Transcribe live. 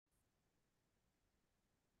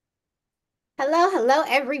Hello,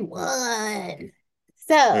 everyone. Yeah,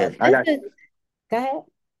 So this is go ahead.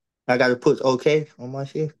 I got to put okay on my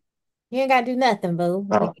shit. You ain't gotta do nothing, boo.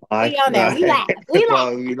 All We right, on all there. We right. live. We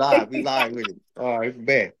Well, we live. live with it. All right,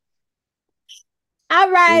 bet. All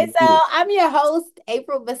right, We so good. I'm your host,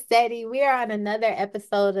 April Bassetti. We are on another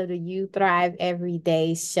episode of the You Thrive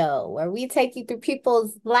Everyday show, where we take you through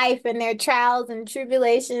people's life and their trials and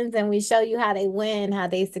tribulations, and we show you how they win, how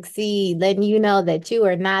they succeed, letting you know that you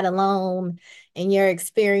are not alone in your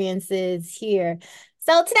experiences here.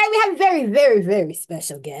 So today we have a very, very, very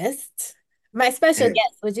special guest. My special Yeah.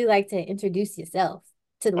 guest, would you like to introduce yourself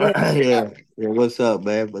to the world? Yeah, yeah. What's up,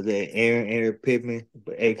 man? But then Aaron Pittman,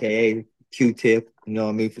 aka Q-Tip. You know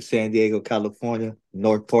what I mean? For San Diego, California,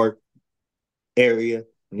 North Park area.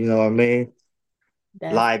 You know what I mean?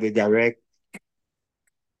 That's Live and direct.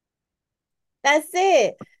 That's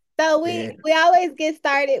it. So Yeah. we always get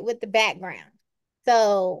started with the background.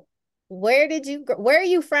 So where are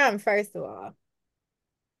you from, first of all?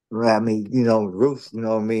 Right, I mean, roots, you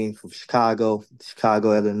know what I mean, from Chicago,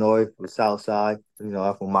 Illinois, the South Side.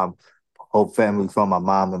 I'm from my whole family from my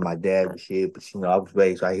mom and my dad and shit. But I was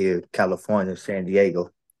raised right here in California, San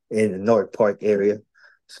Diego, in the North Park area.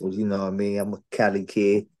 So you know what I mean. I'm a Cali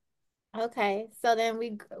kid. Okay. So then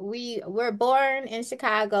we were born in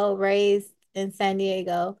Chicago, raised in San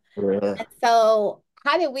Diego. Yeah. And so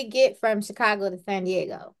how did we get from Chicago to San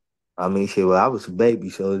Diego? I mean, shit. Well, I was a baby,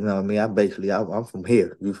 so you know what I mean. I'm from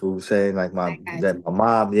here. You feel what I'm saying? Like I got you. my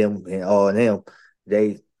mom, them, and all of them.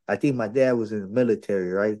 They, I think my dad was in the military,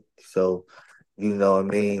 right? So you know what I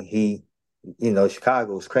mean.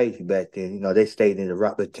 Chicago was crazy back then. They stayed in the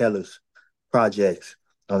Robert Teller's projects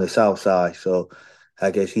on the South Side. So I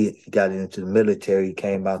guess he got into the military,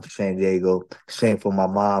 came out to San Diego. Same for my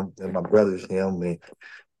mom and my brothers, and then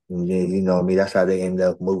you know what I mean. That's how they ended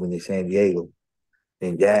up moving to San Diego.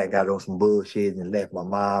 And dad got on some bullshit and left my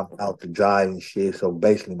mom out to dry and shit. So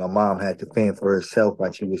basically, my mom had to fend for herself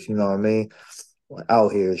like she was, you know what I mean,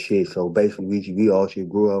 out here and shit. So basically, we all should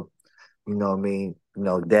grew up, you know what I mean.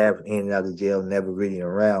 Dad was in and out of jail, never really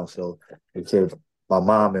around. So it's just my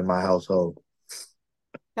mom in my household.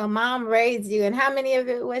 So mom raised you, and how many of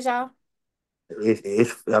it was y'all?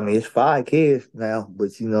 I mean, it's five kids now,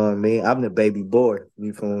 but you know what I mean. I'm the baby boy.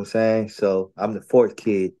 You feel what I'm saying? So I'm the fourth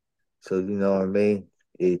kid. So you know what I mean.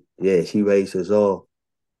 Yeah, she raised us all.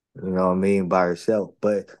 You know what I mean, by herself.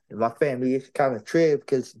 But in my family, it's kind of trip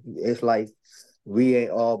because it's like we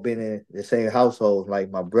ain't all been in the same household.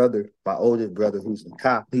 Like my oldest brother, who's a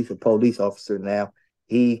cop, he's a police officer now.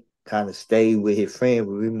 He kind of stayed with his friend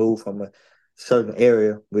when we moved from a certain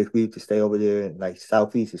area, which we used to stay over there in like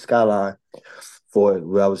southeast of Skyline for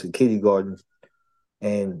where I was in kindergarten.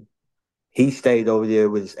 And he stayed over there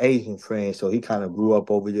with his Asian friends, so he kind of grew up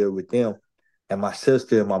over there with them. And my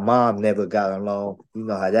sister and my mom never got along. You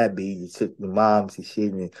know how that be. You took the moms and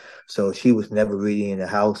shit, and so she was never really in the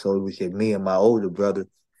house. So it was just me and my older brother.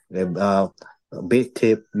 And a big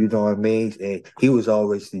tip, you know what I mean. And he was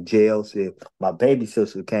always in jail. So my baby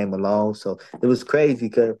sister came along. So it was crazy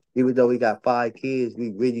because even though we got five kids,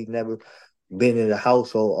 we really never been in the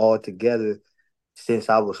household all together since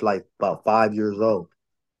I was like about 5 years old.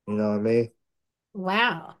 You know what I mean?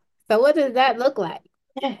 Wow. So what does that look like?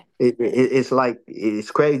 It's like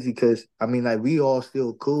it's crazy because I mean like we all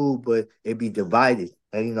still cool, but it be divided.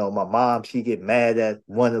 And my mom she get mad at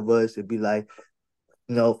one of us and be like,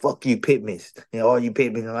 fuck you Pittmans. All you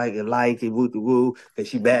Pittmans are like and woo woo. And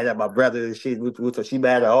she mad at my brother and shit, woo woo. So she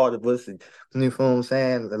mad at all of us. And you know what I'm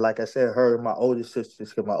saying? Like I said, her and my older sisters,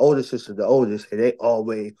 because my older sister the oldest, and they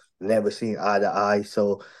always never seen eye to eye.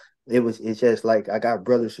 So it's just like I got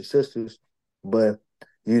brothers and sisters, but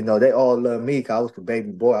they all love me because I was the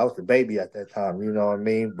baby boy. I was the baby at that time, you know what I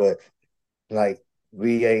mean? But like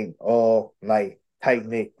we ain't all like tight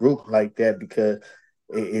knit group like that because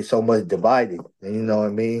it's so much divided. And you know what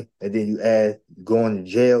I mean? And then you add going to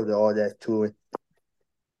jail to all that to it.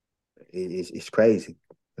 It's crazy.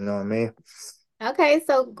 You know what I mean? Okay,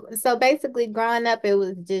 so basically growing up it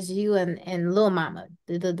was just you and little mama,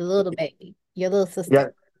 the little baby, your little Yeah,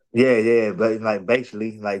 sister. yeah. But like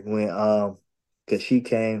basically, like when cause she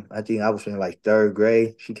came, I think I was in like third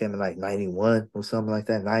grade. She came in like 91 or something like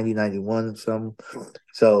that, 91 or something.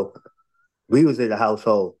 So we was in the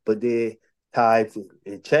household, but then times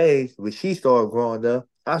it changed. When she started growing up,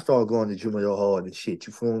 I started going to juvenile hall and shit.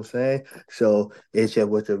 You feel what I'm saying? So it's just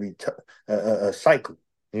was a return, a cycle.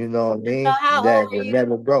 You know what I So mean? how old That were was you?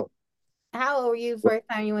 never broke. How old were you first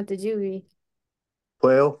time you went to juvie?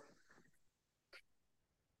 12,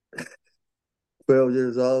 12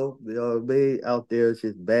 years old. You know what I mean? Out there, it's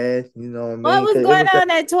just bad. You know what I What mean? was Because it going was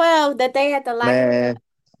on at 12 that they had to lock you man. up?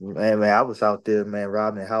 man, I was out there, man,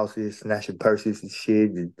 robbing houses, snatching purses and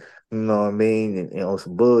shit, and you know what I mean, and on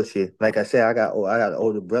some bullshit. Like I said, I got an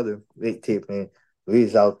older brother, big tip, man. We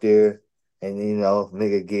was out there, and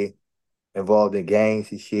nigga get involved in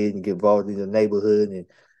gangs and shit, and get involved in the neighborhood, and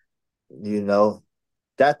you know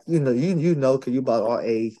that you know, cause you about our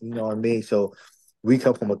age, you know what I mean. So we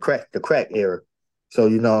come from the crack era, so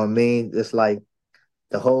you know what I mean. It's like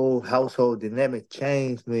the whole household dynamic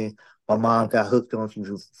changed when my mom got hooked on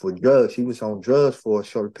for drugs. She was on drugs for a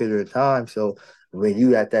short period of time. So when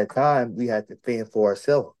you at that time, we had to fend for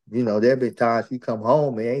ourselves. You know, there been times we come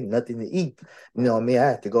home and ain't nothing to eat. You know what I mean? I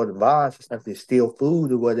had to go to Vons or something to steal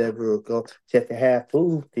food or whatever, or go just to have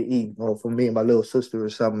food to eat. Or for me and my little sister or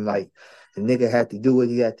something like the nigga had to do what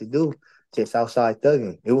he had to do. Just outside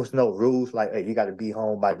thugging. There was no rules like, hey, you got to be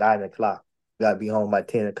home by 9 o'clock. Gotta be home by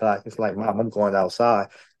 10 o'clock. It's like, Mom, I'm going outside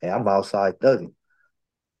and I'm outside 30.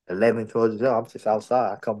 11, 12 years old, I'm just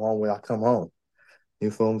outside. I come home when I come home.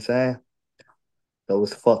 You feel what I'm saying? So it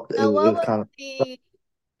was fucked. So It what was was kind of the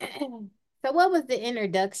so what was the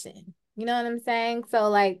introduction? You know what I'm saying? So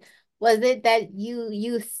like was it that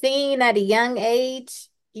you seen at a young age,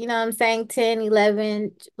 you know what I'm saying, 10,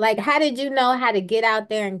 11, like how did you know how to get out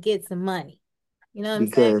there and get some money? You know what I'm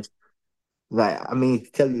saying? because like, I mean,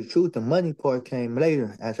 to tell you the truth, the money part came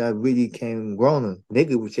later as I really came grown.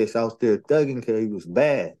 Nigga was just out there thugging because he was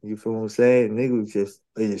bad. You feel what I'm saying? Nigga was just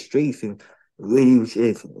in the streets and really was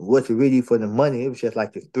just wasn't really for the money. It was just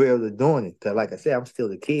like the thrill of doing it. Cause like I said, I'm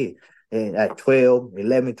still a kid. And at 12,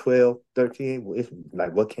 11, 12, 13, well, it's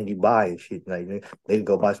like, what can you buy and shit? Like, they could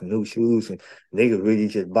go buy some new shoes and niggas really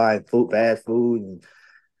just buying food, fast food and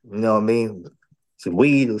you know what I mean? Some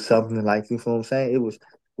weed or something like you feel what I'm saying? It was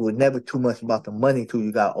never too much about the money till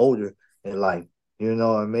you got older in life. You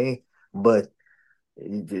know what I mean? But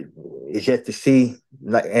it's just to see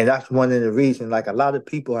like, and that's one of the reasons. Like a lot of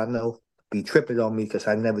people I know be tripping on me because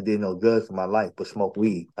I never did no drugs in my life, but smoke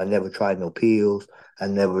weed. I never tried no pills. I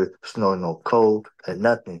never snorted no coke or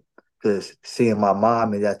nothing. Because seeing my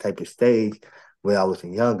mom in that type of stage when I was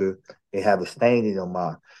younger, it have a stain in her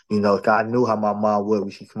mind. You know, 'cause I knew how my mom was when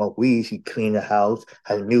she smoked weed. She cleaned the house,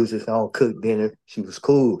 had music on, cooked dinner. She was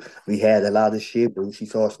cool. We had a lot of shit, but when she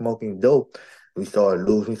started smoking dope, we started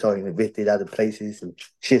losing, started getting evicted out of places, and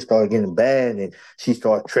shit started getting bad. And she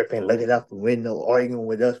started tripping, looking out the window, arguing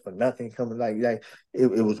with us for nothing, coming like it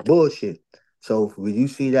was bullshit. So when you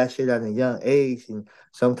see that shit at a young age, and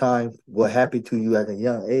sometimes what happened to you at a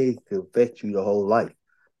young age could affect you the whole life,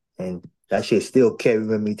 and that shit still carry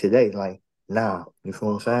with me today. Like now, you feel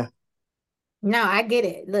what I'm saying? No, I get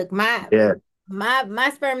it. Look, Yeah,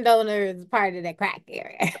 my sperm donor is part of the crack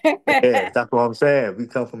area. yeah, that's what I'm saying. We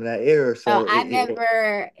come from that era, So so I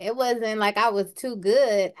never, it wasn't like I was too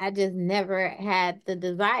good. I just never had the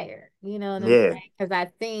desire. You know what I'm yeah, saying? Because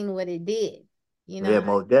I seen what it did, you know, yeah,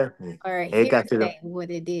 most definitely. or It got to the hearsay what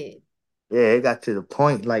it did. Yeah, it got to the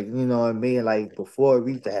point, like, you know what I mean? Like, before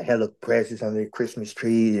we used to have hella presents under the Christmas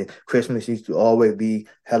tree, and Christmas used to always be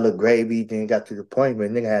hella gravy. Then it got to the point where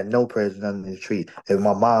nigga had no presents under the tree. And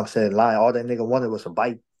my mom said, lying, all that nigga wanted was a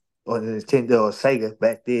bike or a Nintendo or Sega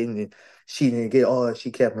back then. And she didn't get, oh, she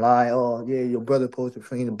kept lying. Oh, yeah, your brother supposed to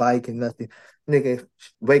bring the bike and nothing. Nigga,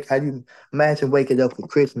 how you imagine waking up for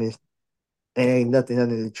Christmas and ain't nothing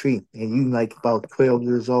under the tree, and you like about 12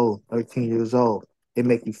 years old, 13 years old, it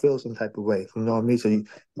make you feel some type of way. You know what I mean? So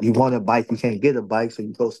you want a bike, you can't get a bike, so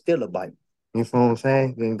you go steal a bike. You know what I'm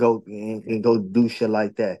saying? And go do shit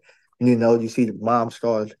like that. You know, you see the mom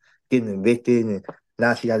start getting evicted, and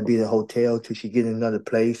now she got to be in a hotel till she get in another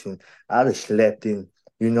place. And I just slept in.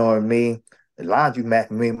 You know what I mean? The laundry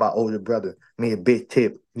mat, me and my older brother, me a big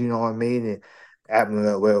tip. You know what I mean?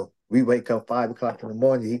 And well, we wake up 5 o'clock in the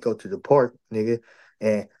morning. He go to the park, nigga,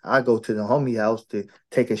 and I go to the homie house to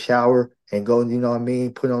take a shower and go. You know what I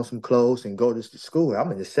mean? Put on some clothes and go to school.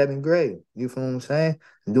 I'm in the seventh grade. You feel what I'm saying?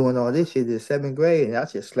 Doing all this shit in the seventh grade, and I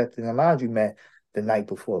just slept in the laundry mat the night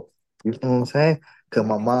before. You feel what I'm saying? Cause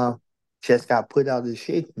my mom just got put out of the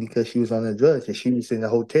shit because she was on the drugs and she was in the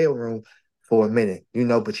hotel room for a minute. You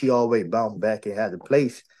know, but she always bounced back and had a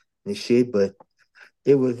place and shit. But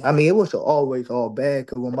I mean, it was always all bad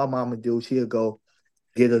because when my mama do, she'll go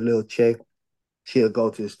get a little check. She'll go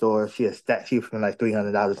to the store. She'll spend like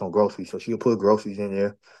 $300 on groceries. So she'll put groceries in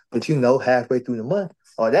there. But halfway through the month,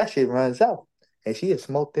 all that shit runs out. And she had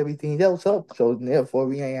smoked everything else up. So therefore,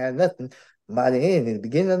 we ain't had nothing by the end. In the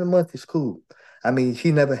beginning of the month, it's cool. I mean,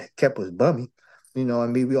 she never kept us bummy. You know what I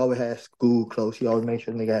mean? We always had school clothes. She always made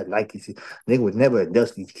sure nigga had Nikes. Nigga was never a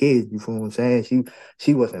dusty kid. You feel what I'm saying?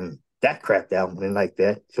 She wasn't that cracked out and like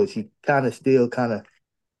that. So she kind of still kind of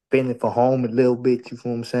fending for home a little bit. You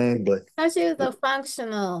feel what I'm saying? But So she was a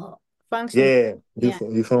functional. yeah, Yeah.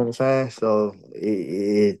 you feel what I'm saying? So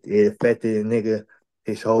it affected a nigga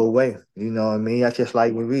his whole way. You know what I mean? That's just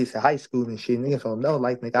like when we was in high school and shit. Niggas don't know.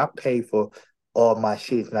 Like nigga, I paid for all my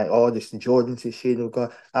shit, like all this Jordans and shit.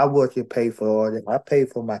 I work and pay for all that. I paid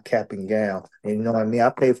for my cap and gown. And you know what I mean? I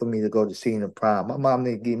paid for me to go to senior prom. My mom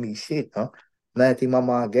didn't give me shit, huh? Last thing my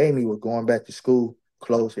mom gave me was going back to school,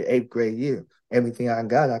 close the eighth grade year. Everything I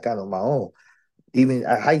got on my own. Even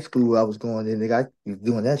at high school, I was going in. I was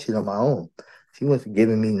doing that shit on my own. She wasn't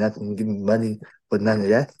giving me nothing, giving me money, but none of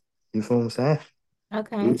that. You feel what I'm saying? We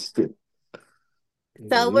Okay. was still, yeah,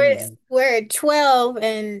 So we we're 12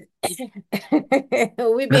 and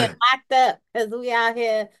we being locked up because we out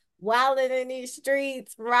here wilding in these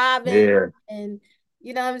streets, robbing, yeah, and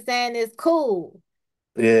you know what I'm saying? It's cool.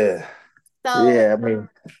 yeah, So yeah. I mean,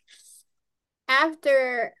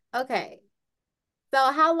 okay.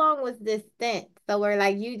 So how long was this stint? So we're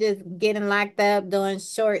like you just getting locked up, doing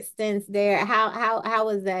short stints there. How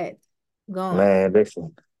was that going? man,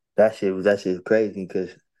 listen, that shit was crazy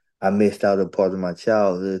because I missed out a part of my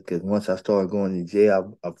childhood. Because once I started going to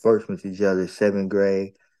jail, I first went to jail in seventh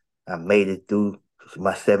grade. I made it through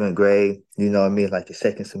my seventh grade, you know what I mean, like the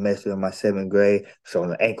second semester of my seventh grade. So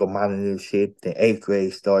the ankle monitor shit, then eighth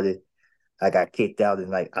grade started. I got kicked out in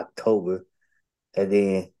like October. And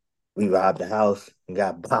then we robbed the house and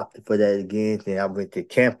got popped for that again. Then I went to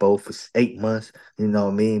Campo for 8 months, you know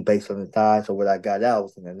what I mean, based on the time. So when I got out, I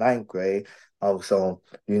was in the ninth grade. I was on,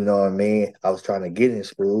 you know what I mean, I was trying to get in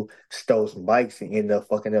school, stole some bikes and ended up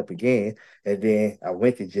fucking up again. And then I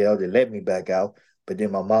went to jail. They let me back out. But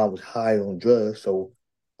then my mom was high on drugs. So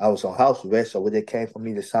I was on house arrest. So when they came for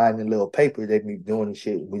me to sign the little paper, they be doing the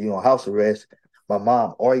shit when you on house arrest. My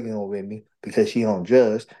mom arguing with me because she on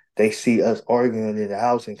drugs. They see us arguing in the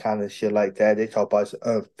house and kind of shit like that. They talk about us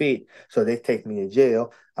unfit, so they take me to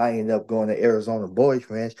jail. I end up going to Arizona Boys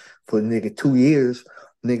Ranch for nigga 2 years,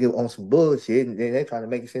 nigga on some bullshit, and then they trying to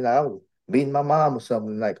make it seem like I was beating my mom or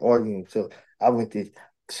something, like arguing. So I went to,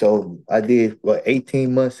 so I did what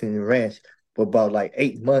 18 months in the ranch, for about like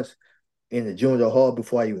 8 months in the junior hall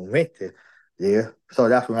before I even went to there. So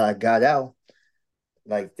that's when I got out,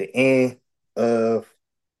 like the end of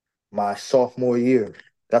my sophomore year.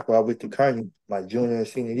 That's why I went to Kearney my junior and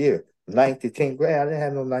senior year. Ninth to 10th grade. I didn't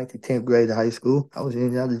have no ninth to 10th grade in high school. I was in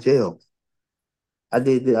and out of jail. I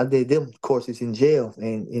did them courses in jail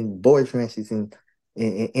and in boys ranches and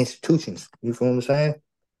in institutions. You feel what I'm saying?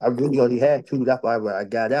 I really only had two. That's why when I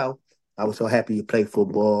got out, I was so happy to play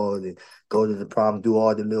football and go to the prom, do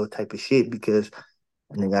all the little type of shit because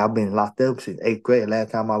nigga, I've been locked up since eighth grade.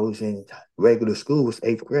 Last time I was in regular school was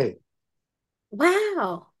eighth grade.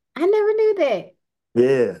 Wow. I never knew that.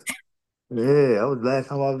 Yeah. Yeah, that was the last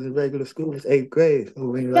time I was in regular school was eighth grade.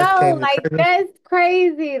 When I No, came to like Kirby. that's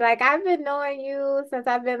crazy. Like I've been knowing you since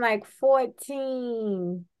I've been like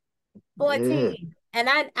 14. Yeah, 14. And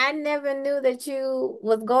I never knew that you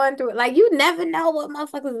was going through like you never know what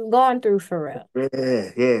motherfuckers is going through for real.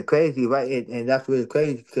 yeah, crazy, right? And that's really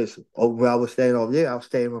crazy because over where I was staying over there, I was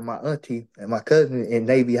staying with my auntie and my cousin in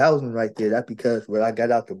Navy housing right there. That's because when I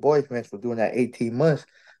got out the boys' ranch for doing that 18 months,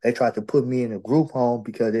 they tried to put me in a group home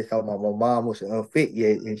because they thought my mom wasn't unfit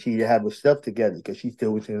yet and she didn't have her stuff together because she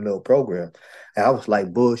still was in a little program. And I was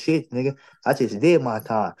like, bullshit, nigga. I just did my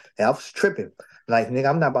time. And I was tripping. Like, nigga,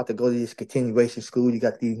 I'm not about to go to this continuation school. You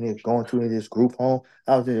got these niggas going to this group home.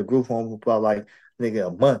 I was in a group home for about like, nigga,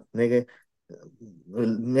 a month, nigga.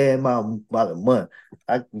 Man, about a month.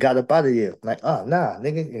 I got up out of there. Like, oh nah,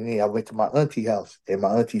 nigga. And then I went to my auntie house. And my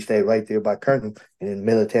auntie stayed right there by Kearney and in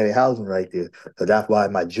military housing right there. So that's why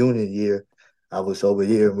my junior year I was over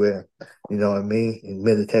here where, you know what I mean, in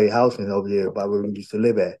military housing over there by where we used to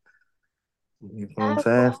live at. You know what I'm That's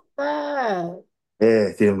saying? what's up. Yeah,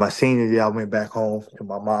 then my senior year I went back home to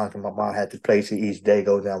my mom because my mom had this place in East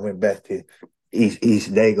Dago. Then I went back to East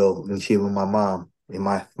Dago and shit with my mom in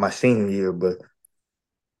my senior year. But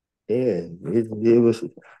yeah, it was,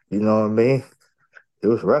 you know what I mean. It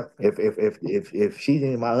was rough. If she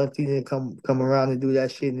didn't, my auntie didn't come around and do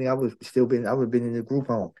that shit, then I would have been in the group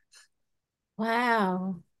home.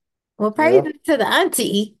 Wow. Well, praise Yeah, to the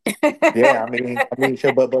auntie. yeah.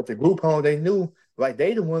 So, but the group home they knew, like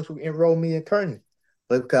they the ones who enrolled me in Kearney.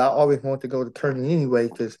 But because I always wanted to go to Kearney anyway,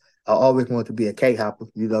 because I always wanted to be a K hopper.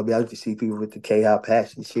 You know, what I mean, I used to see people with the K hop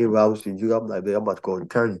hats and shit. Where I was, I'm like, man, I'm about to go to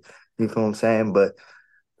Kearney. You know what I'm saying? But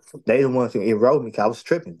they the ones who enrolled me because I was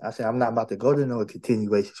tripping. I said, I'm not about to go to no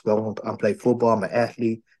continuation school. I'm play football. I'm an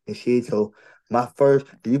athlete and shit. So my first,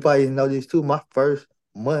 you probably didn't know this too. My first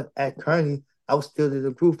month at Kearney, I was still in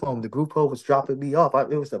the group home. The group home was dropping me off.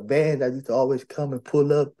 It was a van that used to always come and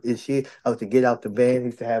pull up and shit. I was to get out the van.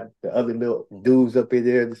 Used to have the other little dudes up in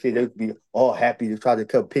there and shit. They'd be all happy to try to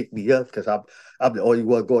come pick me up because I'm the only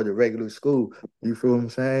one going to regular school. You feel what I'm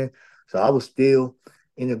saying? So I was still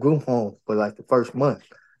in the group home for like the first month.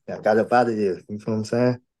 I got up out of there. You feel what I'm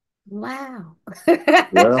saying? Wow.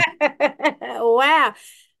 Yeah. Wow.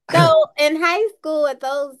 So in high school at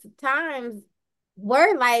those times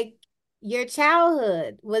were like your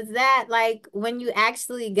childhood. Was that like when you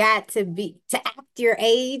actually got to act your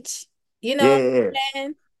age? You know what Yeah. I'm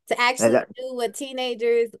saying? To And actually that, do what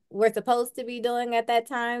teenagers were supposed to be doing at that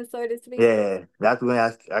time, so to speak. Yeah, that's when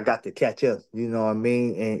I got to catch up. You know what I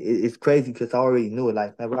mean? And it's crazy because I already knew it.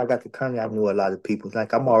 Like when I got to Kearney, I knew a lot of people.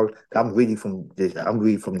 Like I'm really from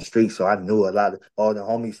the street, so I knew a lot of all the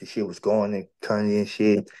homies and shit was going in Kearney and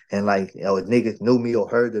shit. And like niggas knew me or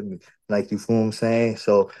heard of me. Like you feel what I'm saying?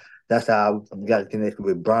 So that's how I got connected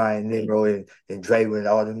with Brian, Negro, and Dre and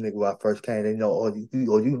all them niggas when I first came. They know, you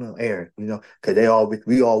know Aaron, you know, because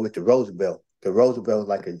we all with the Roosevelt. The Roosevelt was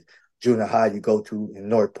like a junior high you go to in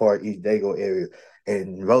North Park, East Dago area.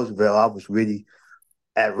 And Roosevelt, I was really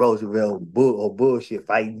at Roosevelt bullshit,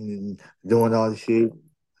 fighting and doing all the shit.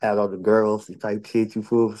 Had all the girls the type shit, you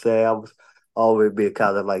feel what I'm saying? I was always been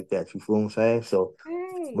kind of like that, you feel what I'm saying? So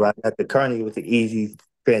Right. right at the Kearney, it was an easy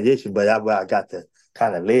transition, but that's where I got to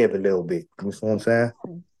kind of live a little bit. You feel what I'm saying?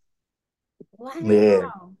 Yeah.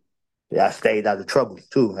 Wow. Yeah, I stayed out of trouble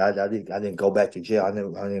too. I didn't go back to jail. I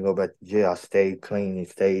didn't go back to jail. I stayed clean and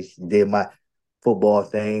stayed did my football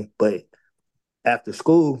thing. But after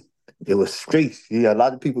school, it was streets. Yeah, a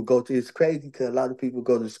lot of people go to it's crazy because a lot of people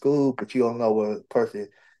go to school, but you don't know what a person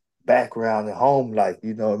background and home life,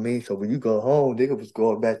 you know what I mean? So when you go home, nigga was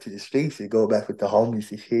going back to the streets and go back with the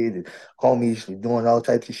homies and shit, and homies were doing all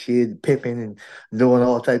types of shit, pimping and doing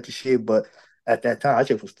all types of shit. But at that time, I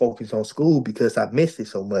just was focused on school because I missed it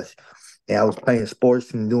so much. And I was playing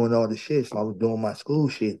sports and doing all the shit, so I was doing my school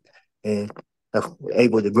shit. And I was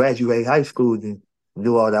able to graduate high school and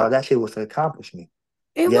do all that. All that shit was an accomplishment.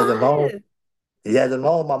 It Yet alone, was. Yet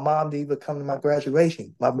alone, my mom didn't even come to my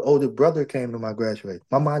graduation. My older brother came to my graduation.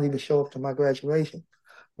 My mom didn't even show up to my graduation.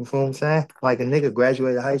 You feel what I'm saying? Like a nigga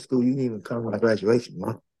graduated high school, you didn't even come to my graduation,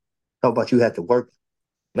 man. How about you had to work?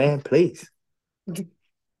 Man, please.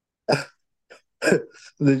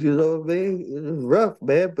 You know what I mean? It was rough,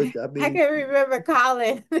 man. But I I mean, can remember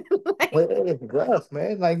calling. well, Like, it's rough,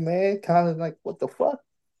 man. Like, man, kind of like, what the fuck?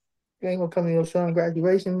 You ain't gonna come to your son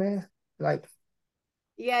graduation, man? Like,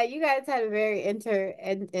 yeah, you guys had a very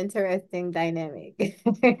interesting dynamic. for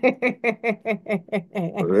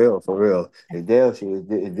real, for real. The Dell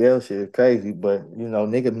shit is crazy, but you know,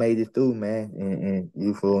 nigga made it through, man. And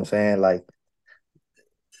you feel what I'm saying? Like,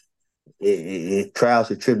 it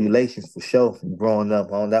trials and tribulations for sure growing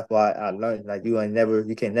up, home. That's why I learned like you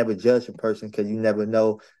can never judge a person because you never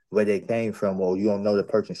know where they came from or you don't know the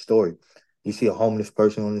person's story. You see a homeless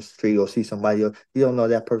person on the street or see somebody else, you don't know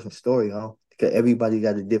that person's story, huh? Because everybody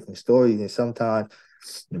got a different story, and sometimes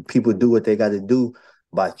people do what they got to do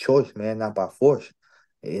by choice, man, not by force.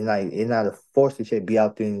 It's not a force to just be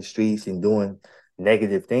out there in the streets and doing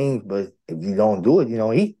negative things, but if you don't do it, you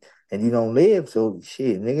don't eat and you don't live. So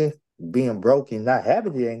shit, nigga, being broke and not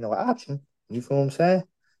having it ain't no option. You feel what I'm saying?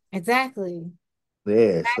 Exactly. Yeah.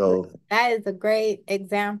 Exactly. So That is a great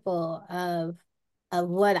example of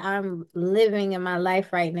what I'm living in my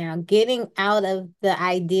life right now. Getting out of the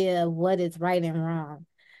idea of what is right and wrong.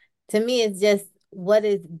 To me, it's just what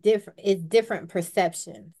is different. It's different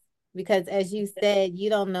perceptions. Because as you said, you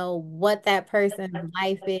don't know what that person's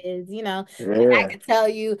life is. Like I yeah, could tell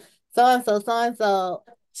you so and so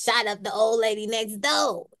shot up the old lady next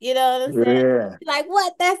door. You know what I'm saying? yeah. Like,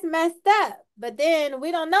 what? That's messed up. But then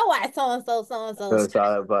we don't know why so and so So shot it's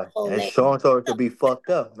all about the old and lady. so and so could be fucked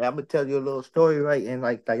up. Man, I'm gonna tell you a little story, right? And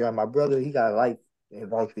like my brother, he got life in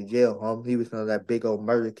life in jail. He was on that big old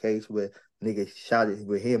murder case where niggas shot it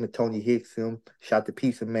with him and Tony Hicks. Him shot the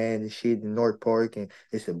pizza man and shit in North Park, and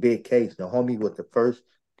it's a big case. The homie was the first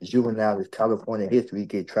juvenile in California history to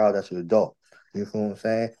get tried as an adult. You feel what I'm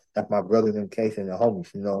saying? That's my brother in them case and the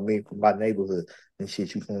homies. You know what I mean? From my neighborhood and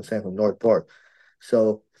shit. You feel what I'm saying? From North Park.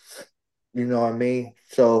 So you know what I mean?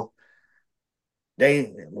 So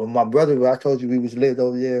when my brother, I told you we was lived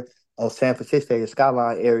over there on San Francisco, the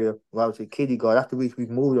Skyline area, when I was a kiddie guard. After we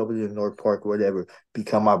moved over there to North Park or whatever,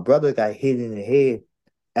 because my brother got hit in the head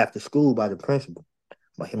after school by the principal.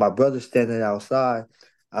 My brother standing outside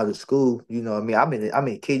out of school, you know what I mean? I'm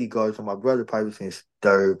in kiddie guard, so my brother probably was in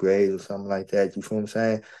third grade or something like that. You feel what I'm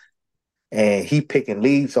saying? And he picking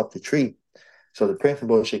leaves off the tree. So the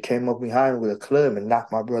principal shit came up behind him with a club and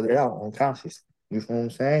knocked my brother out unconscious. You feel what I'm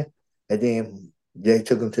saying? And then they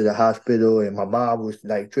took him to the hospital, and my mom was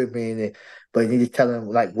like tripping, but he just telling him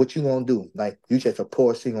like, "What you gonna do? Like, you just a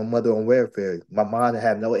poor single mother on welfare." My mom didn't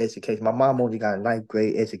have no education. My mom only got a ninth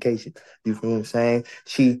grade education. You feel what I'm saying?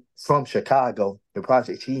 She from Chicago. The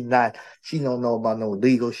project. She don't know about no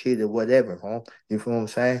legal shit or whatever, huh? You feel what I'm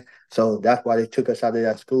saying? So that's why they took us out of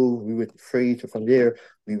that school. We went free. So from there,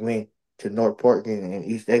 we went to North Park and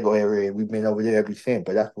East Eggo area. We've been over there ever since.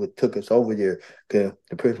 But that's what took us over there. Cause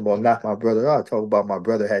the principal knocked my brother out. Talk about my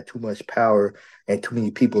brother had too much power and too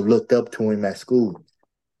many people looked up to him at school.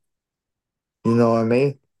 You know what I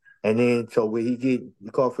mean? And then so when he get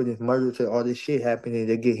caught for this murder to all this shit happening,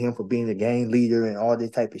 they get him for being a gang leader and all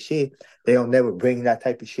this type of shit. They don't never bring that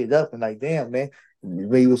type of shit up. And like, damn, man,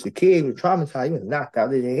 when he was a kid, he was traumatized, he was knocked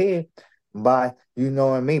out of the head by, you know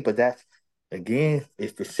what I mean? But that's again,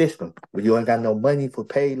 it's the system. When you ain't got no money for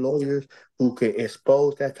paid lawyers who can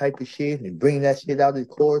expose that type of shit and bring that shit out of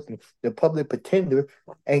court, and the public pretender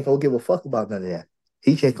ain't gonna give a fuck about none of that.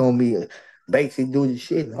 He just gonna be basically do the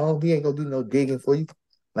shit. No, he ain't gonna do no digging for you.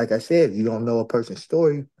 Like I said, you don't know a person's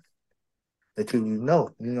story until you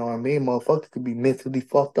know. You know what I mean? Motherfuckers could be mentally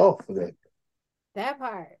fucked off for that. That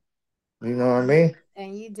part. You know what I mean?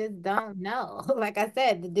 And you just don't know. Like I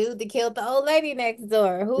said, the dude that killed the old lady next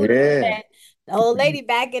door, who knew Yeah. that the old lady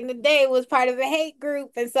back in the day was part of a hate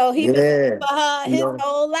group, and so he been Yeah. for her You his know.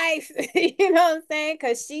 whole life. You know what I'm saying?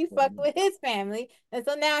 Because she fucked with his family, and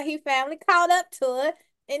so now he family caught up to her,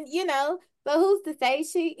 and So who's to say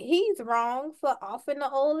he's wrong for offing the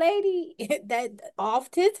old lady that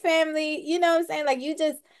offed his family? You know what I'm saying? Like you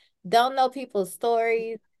just don't know people's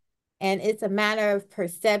stories, and it's a matter of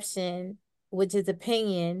perception, which is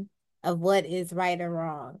opinion of what is right or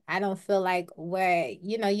wrong. I don't feel like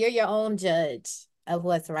you're your own judge of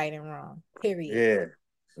what's right and wrong. Period.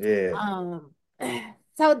 Yeah. Yeah. Um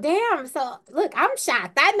so damn, so look, I'm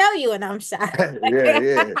shocked. I know you and I'm shocked. Yeah.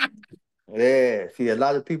 Yeah. Yeah, see, a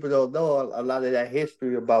lot of people don't know a lot of that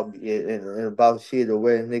history about me and about shit or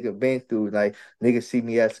where a nigga been through. Like, nigga see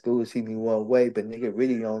me at school, see me one way, but nigga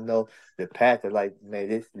really don't know the path of like,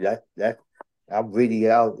 man, I'm really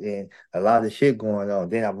out and a lot of shit going on.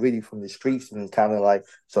 Then I'm really from the streets and kind of like,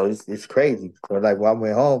 so it's crazy. So like, when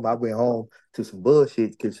I went home to some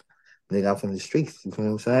bullshit because nigga, I'm from the streets. You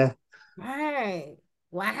know what I'm saying? Right.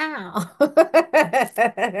 Wow.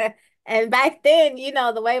 And back then,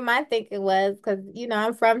 the way my thinking was, because,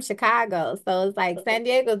 I'm from Chicago. So it's like San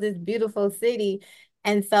Diego's this beautiful city.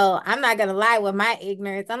 And so I'm not gonna lie with my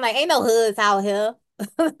ignorance. I'm like, ain't no hoods out here.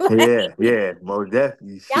 Like, Yeah, yeah, most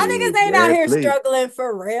definitely, y'all niggas shit, ain't out man, here please. struggling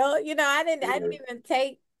for real. I didn't Yeah. even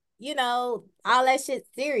take, all that shit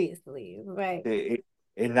seriously. Right.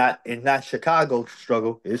 It's not Chicago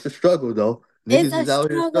struggle. It's a struggle though. It's Niggas a is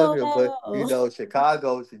out here struggle struggling, but you though. know,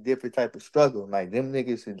 Chicago is a different type of struggle. Like them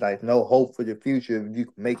niggas is like no hope for the future if you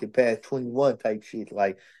can make it past 21 type shit.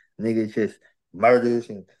 Like niggas just murders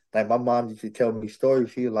and like my mom used to tell me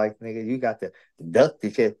stories. She was like, nigga, you got to duck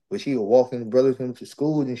the shit. But she was walking the brothers into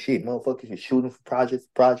school and shit. Motherfuckers was shooting for project.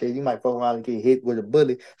 You might go around and get hit with a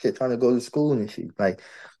bullet, shit trying to go to school and shit. Like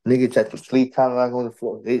niggas had to sleep kind of like on the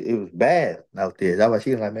floor. It was bad out there. That's why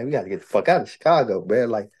she was like, man, we got to get the fuck out of Chicago,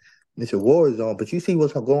 man. Like, it's a war zone. But you see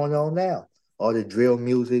what's going on now. All the drill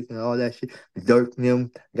music and all that shit. Dirk and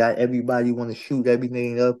them got everybody want to shoot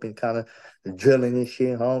everything up and kind of drilling and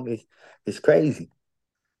shit home. It's crazy,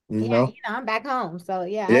 you Yeah, know? I'm back home. So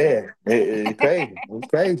yeah, Yeah, it's crazy. It's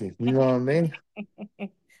crazy. You know what I mean?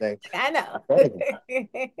 Like, I know. crazy.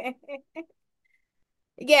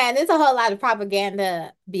 Yeah, and there's a whole lot of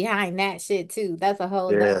propaganda behind that shit too.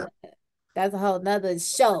 Yeah, That's a whole nother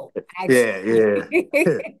show, yeah, actually.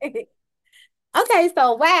 yeah. Okay,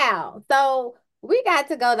 so wow. So we got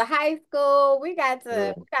to go to high school. We got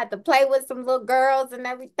to play with some little girls and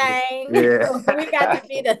everything. Yeah. We got to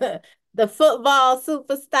be the football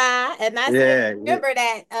superstar. And I still Yeah, yeah, remember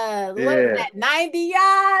that what was yeah. that, 90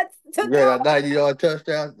 yards to Yeah, go? that 90-yard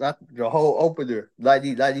touchdown, that's the whole opener.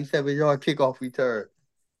 97-yard kickoff return.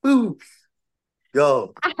 Woo!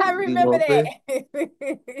 Yo, I you remember know what I'm saying? that.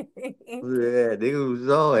 Yeah, nigga was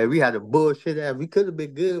on, and we had a bullshit ass. We could have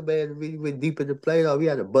been good, man. We went deep in the playoff. We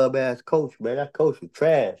had a bum ass coach, man. That coach was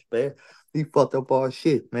trash, man. He fucked up our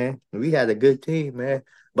shit, man. We had a good team, man.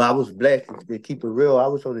 But I was blessed to keep it real. I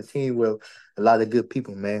was on the team with a lot of good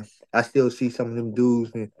people, man. I still see some of them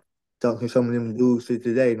dudes and talking to some of them dudes to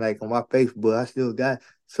today. Like on my Facebook, I still got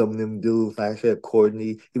some of them dudes. Like I said,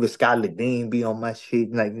 Courtney, even Skylar Dean be on my shit.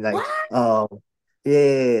 What?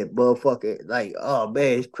 Yeah, motherfucker. Like, oh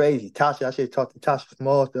man, it's crazy. Tasha, I should talk to Tasha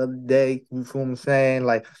Smalls the other day. You feel what I'm saying?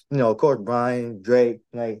 Like, of course, Brian, Drake,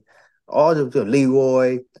 like all of them,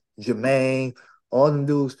 Leroy, Jermaine, all them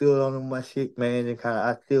dudes still on my shit, man, and kind of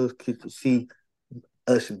I still get to see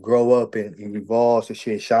us grow up and evolve and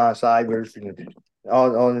shit. Sean Cybers and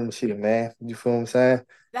all them shit, man. You feel what I'm saying?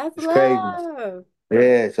 That's It's crazy. love.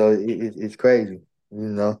 Yeah, so it's crazy, you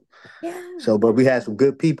know. Yeah. So, but we had some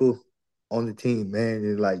good people on the team, man.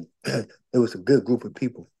 And like, it was a good group of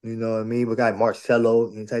people. You know what I mean? We got Marcelo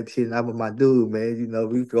and type shit. And I was my dude, man. You know,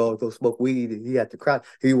 we used to all go smoke weed. And he had to chronic.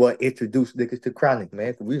 He want to introduce niggas to chronic,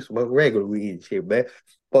 man. 'Cause we smoke regular weed and shit, man.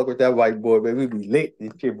 Fuck with that white boy, man. We be lit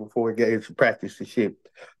and shit before we get into practice and shit.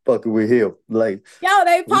 Fucking with him, like Yo,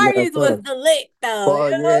 they we had parties was fun. the lit though. You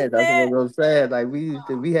Well, know what yeah, I'm that's saying? what I'm saying.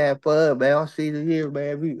 Like we had fun, man. All season here,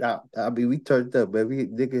 man. I mean, we turned up, man. We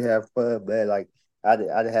niggas have fun, man. Like I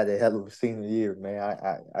done had a hell of a senior year, man.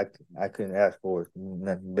 I couldn't ask for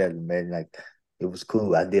nothing better, man. Like it was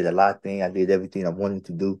cool. I did a lot of things. I did everything I wanted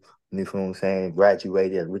to do. You know what I'm saying?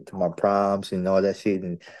 Graduated, went to my proms and all that shit,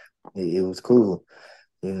 and it was cool.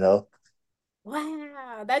 You know,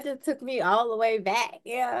 Wow, that just took me all the way back.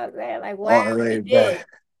 You know what I'm saying? Like, wow, all the way you did. back,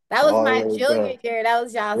 That was all the my way junior back. year. That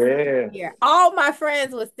was y'all senior Yeah, year. All my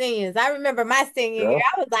friends were seniors. I remember my senior year. yeah.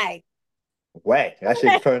 I was like, Whack. That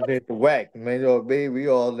shit turned into whack. Man, you know what I mean? We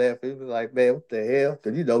all left. It was like, man, what the hell?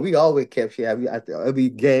 Because, you know, we always kept shit. After every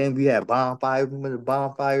game, we had bonfires. Remember the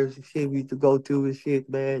bonfires and shit we used to go to and shit,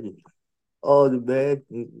 man? And all the man.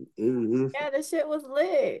 yeah, the shit was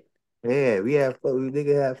lit. Yeah, we had fun. We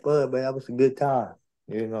nigga had fun, man. That was a good time.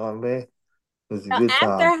 You know what I mean? It was a So good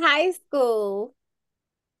after time. high school,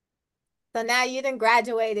 so now you done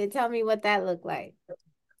graduated. Tell me what that looked like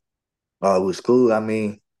It was cool. I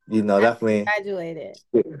mean, you know, after that's you when graduated.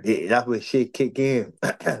 yeah, that's when shit kick in.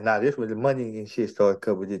 Now this when the money and shit started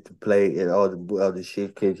coming into play and all the other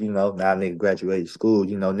shit. Cause you know now niggas graduated school.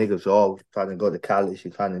 You know niggas all trying to go to college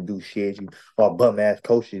and trying to do shit. You all bum ass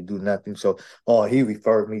coaches do nothing. So all he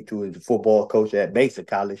referred me to is the football coach at Mesa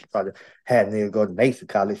College. Try to have nigga go to Mesa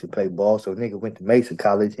College to play ball. So nigga went to Mesa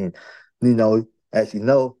College and you know as you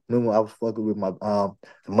know, remember I was fucking with my the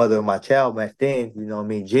mother of my child back then. You know what I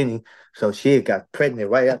mean, Jenny. So she had got pregnant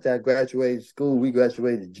right after I graduated school. We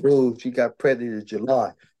graduated June. She got pregnant in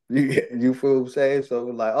July. You feel what I'm saying? So it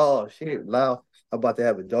was like, oh shit, now I'm about to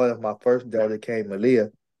have a daughter. My first daughter came Malia.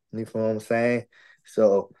 You feel what I'm saying?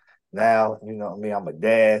 So now, you know what I mean, I'm a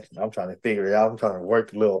dad. I'm trying to figure it out. I'm trying to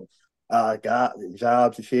work a little got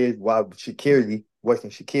jobs and shit while security,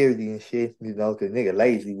 working security and shit, you know, cause nigga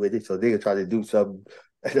lazy with it. So nigga try to do something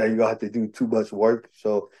that you don't have to do too much work.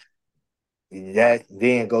 So that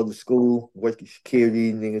then go to school, work at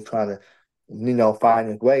security, niggas trying to, you know, find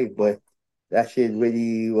his way. But that shit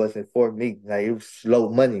really wasn't for me. Like it was slow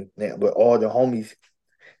money. Now, but all the homies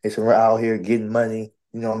it's out here getting money,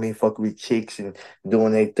 you know what I mean, fucking with chicks and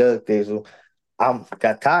doing their thug things. So I'm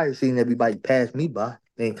got tired of seeing everybody pass me by.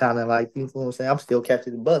 And kind of like, you know what I'm saying? I'm still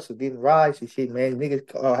catching the bus or getting rides and shit, man.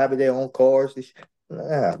 Niggas having their own cars and shit.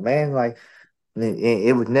 Yeah, man, like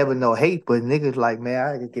it was never no hate, but niggas like, man,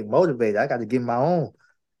 I gotta get motivated. I gotta get my own.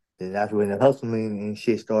 And that's when the hustling and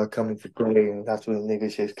shit started coming to play, and that's when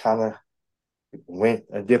niggas just kind of went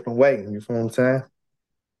a different way. You feel what I'm saying?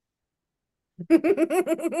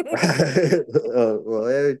 Well,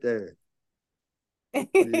 everything.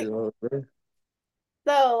 You know what I'm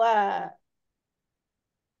So,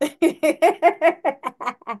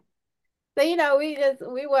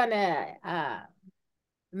 so we want to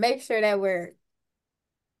make sure that we're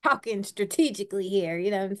talking strategically here.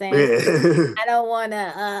 You know what I'm saying? saying? I don't want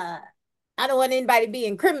to I don't want anybody to be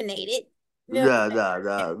incriminated. You know Nah, what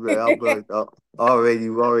man. I'm saying?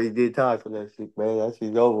 We already did time for that shit, man. That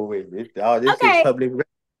shit's over with. This shit Okay. public.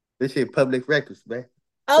 This shit public records, man.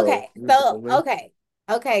 So, Okay. you know So, what I mean? okay.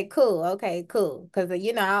 Okay, cool. Okay, cool. Because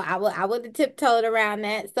I would have tiptoed around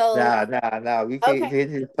that. So, Nah. We can't. okay.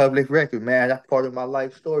 This is public record, man. That's part of my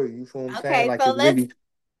life story. You feel what I'm saying? Okay, Like so it's really,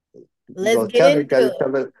 you let's gonna get tell it,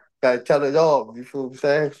 into it. gotta tell it all. You feel what I'm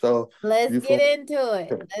saying? So, Let's you get feel. into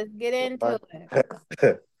it. Let's get into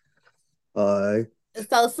it. All right.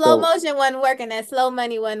 So slow So motion wasn't working. That slow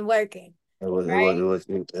money wasn't working, right? it was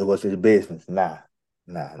the business. Nah.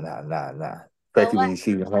 So Especially when what? you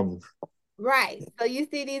see the homies. Right. So you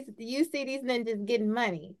see these ninjas getting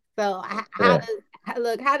money. So Yeah.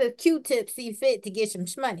 how does Q-Tip see fit to get some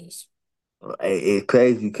shmoney? It's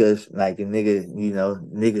crazy because like the nigga, you know,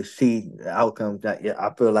 niggas see the outcomes. That yeah,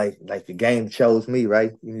 I feel like the game chose me,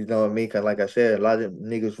 right? You know what I mean? Cause like I said, a lot of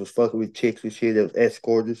niggas was fucking with chicks and shit that was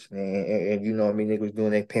escorters, and you know what I mean. Niggas was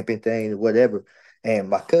doing their pimping thing or whatever. And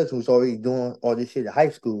my cousin was already doing all this shit in high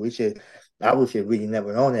school. Which is, I was just really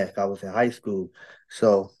never on that. 'Cause I was in high school,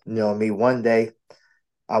 so you know what I mean. One day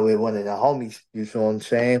I with one of the homies, you know what I'm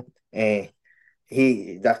saying, and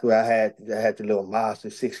he that's where I had the little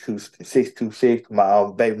Mazda 626.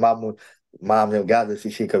 My baby mom them got us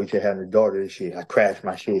and shit because we just having a daughter and shit. I crashed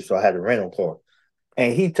my shit, so I had a rental car.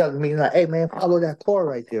 And he telling me like, "Hey man, follow that car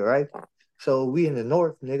right there, right?" So we in the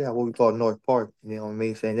north, nigga, what we call North Park. You know what I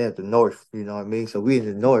mean? Saying that the north. You know what I mean? So we in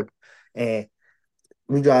the north, and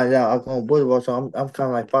we driving down Alcone Boulevard, so I'm kind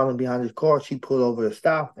of like following behind this car. She pulled over to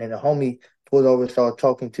stop, and the homie pulled over and started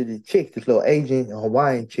talking to the chick, this little Asian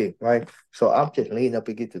Hawaiian chick, right? So I'm just leaning up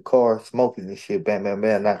against the car, smoking this shit, bam, bam,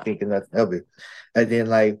 bam, not thinking nothing of it. And then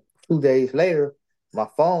like 2 days later, my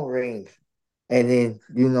phone rings, and then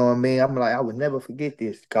you know what I mean. I'm like, I would never forget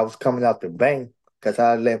this. I was coming out the bank because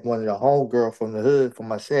I left one of the homegirl from the hood for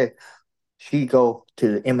my set, she go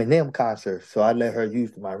to the Eminem concert. So I let her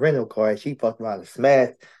use my rental car and she fucked around and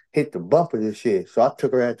smashed, hit the bumper of this shit. So I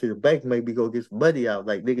took her out to the bank, maybe go get some money out.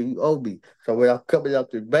 Like, nigga, you owe me. So when I'm coming out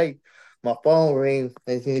the bank, my phone rings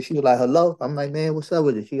and she was like, hello? I'm like, man, what's up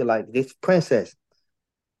with it? She was like, this Princess.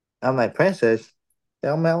 I'm like, Princess?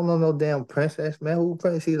 Yeah, man, I don't know no damn princess, man. Who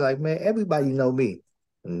princess? She's like, man, everybody know me.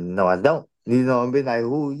 No, I don't. You know what I mean? Like,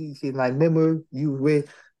 who you see, like, remember you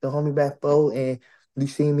with the homie back and you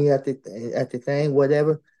see me at the thing,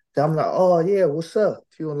 whatever. So I'm like, oh yeah, what's up?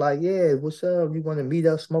 She was like, yeah, what's up? You want to meet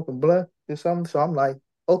up, smoking blunt or something? So I'm like,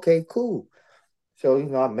 okay, cool. So,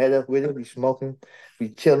 I met up with her, we smoking, we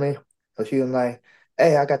chilling. So she was like,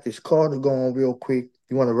 hey, I got this call to go on real quick.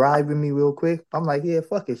 You want to ride with me real quick? I'm like, yeah,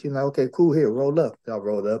 fuck it. She's like, okay, cool, here, roll up. So I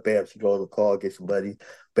rolled up, bam, she go to the car, get some buddy.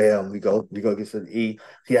 Bam, we go get some to eat.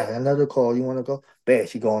 Yeah, another call, you want to go? Bam,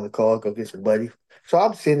 she go on the car, go get some buddy. So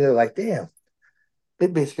I'm sitting there like, damn, this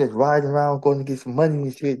bitch just riding around going to get some money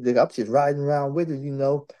and shit. I'm just riding around with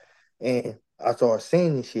her. And I started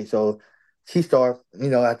seeing this shit. So she started,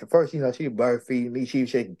 at the first, she bird feeding me. She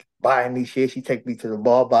was buying me shit. She take me to the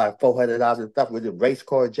bar, buy $400 stuff with the race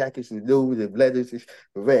car jackets with new, the leathers, and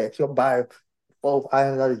red. She'll buy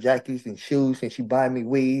 $400 jackets and shoes, and she buy me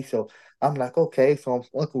weed. So I'm like, okay, so I'm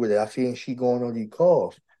fucking with it. I see and she going on these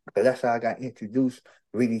calls. But that's how I got introduced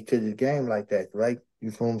really to the game like that, right? You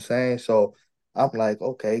feel what I'm saying? So I'm like,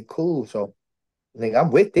 okay, cool. So, nigga,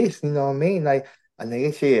 I'm with this, you know what I mean? Like,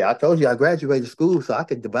 nigga, shit, I told you I graduated school, so I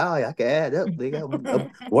could divide, I could add up, nigga.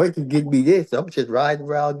 I'm working, get me this. I'm just riding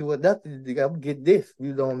around doing nothing, nigga. I'm getting this,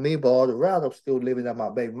 you know what I mean? But all around, I'm still living at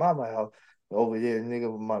my baby mama house over there,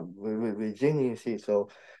 nigga, with Virginia and shit. So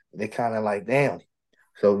they kind of like, damn.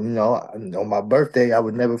 So, on my birthday, I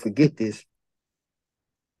would never forget this.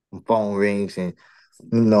 Phone rings and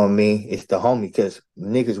you know what I mean? It's the homie because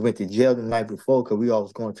niggas went to jail the night before because we all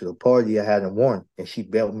was going to the party. I had a warrant and she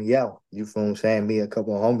bailed me out. You feel what I'm saying? Me and a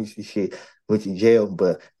couple of homies and shit went to jail,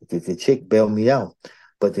 but the chick bailed me out.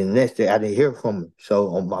 But the next day I didn't hear from her. So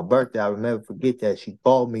on my birthday, I remember forget that she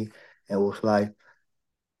called me and was like,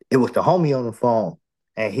 it was the homie on the phone.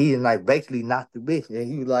 And he like basically knocked the bitch. And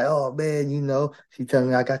he was like, oh man, she telling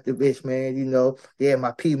me I got the bitch, man, yeah,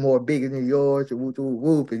 my pee more bigger than yours, and whoop,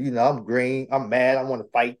 whoop, whoop. And I'm green, I'm mad, I want to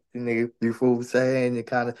fight the nigga, you feel what I'm saying? And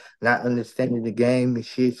kind of not understanding the game and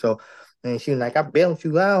shit. So, and she was like, I bailed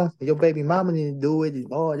you out, and your baby mama didn't do it,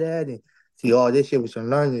 and all that. And see, all this shit was a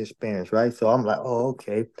learning experience, right? So I'm like, oh,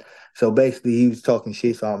 okay. So basically, he was talking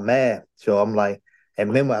shit, so I'm mad. So I'm like, and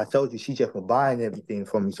remember, I told you she just was buying everything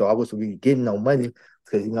for me, so I wasn't really getting no money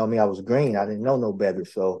because you know what I mean. I was green, I didn't know no better.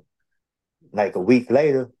 So like a week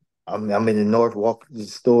later, I'm in the north, walk to the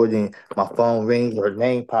store, then my phone rings, her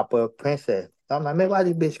name pop up, Princess. I'm like, man, why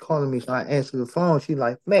this bitch calling me? So I answer the phone. She's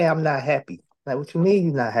like, man, I'm not happy. Like, what you mean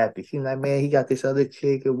you not happy? She's like, man, he got this other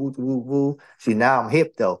chick and woo woo woo. See, now I'm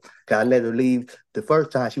hip though. Cause I let her leave the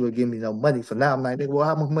first time she would give me no money. So now I'm like, well,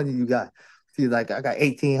 how much money you got? She's like, I got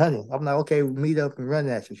 1,800. I'm like, okay, we meet up and run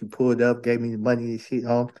that. So she pulled up, gave me the money and shit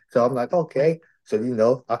home. So I'm like, okay.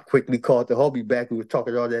 So, I quickly called the homie back who was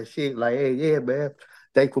talking all that shit. Like, hey, yeah, man,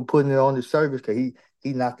 thanks for putting it on the service because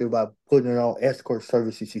he knocked it about putting it on escort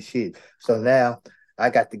services and shit. So now I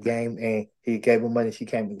got the game and he gave her money. She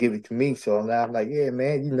came to give it to me. So now I'm like, yeah,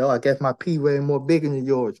 man, I guess my P way more bigger than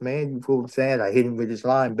yours, man. You feel what I'm saying? I hit him with his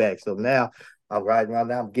line back. So now I'm riding around.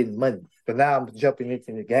 Now I'm getting money. So now I'm jumping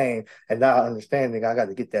into the game and now understanding I got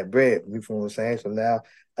to get that bread. You feel what I'm saying? So now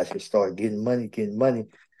I should start getting money.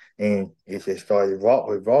 And it just started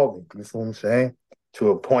revolving, you feel what I'm saying?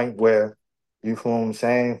 To a point where, you feel what I'm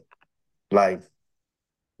saying? Like,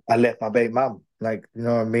 I left my baby mama. Like, you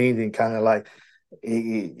know what I mean? Then kind of like,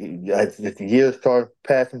 as the years started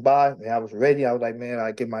passing by and I was ready, I was like, man,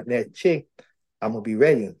 I get my next chick, I'm going to be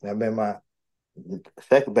ready. And I met my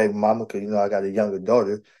second baby mama because, I got a younger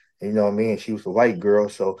daughter, and, you know what I mean? And she was a white girl.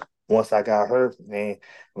 So once I got her, man,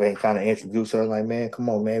 we kind of introduced her, like, man, come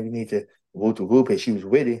on, man, we need to whoop the whoop. And she was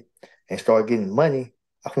with it. and started getting money,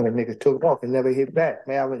 I when a nigga took off and never hit back.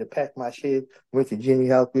 Man, I went to pack my shit, went to Jenny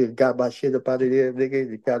house, got my shit up out of there,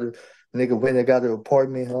 nigga. Got a nigga went and got an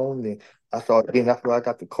apartment home. And I started getting that's where I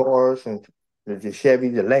got the cars and the Chevy,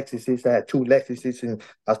 the Lexuses. I had two Lexuses and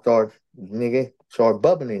I started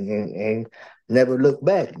bubbling and never looked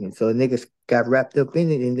back. And so niggas got wrapped up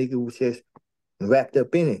in it and nigga was just wrapped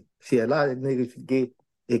up in it. See, a lot of niggas get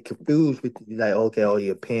it confused with like, okay, oh,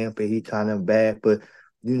 you're a pimp and he trying to bad, but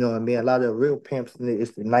you know what I mean? A lot of real pimps,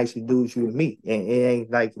 it's the nicest dudes you would meet. And it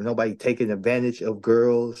ain't like nobody taking advantage of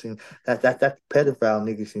girls and that's pedophile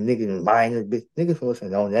niggas and niggas minor bitch. Niggas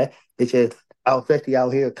wasn't on that. It's just especially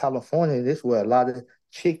out here in California, this where a lot of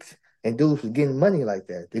chicks and dudes was getting money like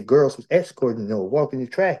that. The girls was escorting them, walking the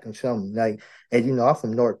track and something like and I'm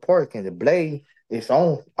from North Park and the Blade it's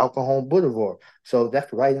on Alcohol Boulevard. So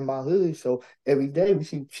that's right in my hood. So every day we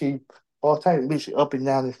see all types of bitches up and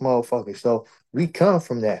down this motherfucker. So we come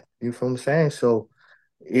from that. You feel what I'm saying? So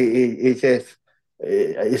it's just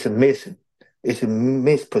it's a it's a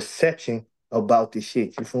misperception about this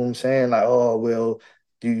shit. You feel what I'm saying? Like, oh well,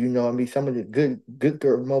 do you know what I mean? Some of the good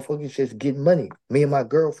girl motherfuckers just get money. Me and my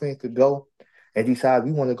girlfriend could go and decide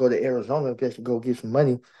we want to go to Arizona just to go get some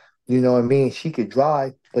money. You know what I mean? She could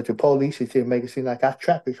drive, but the police is here make it seem like I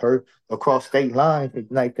trafficked her across state lines and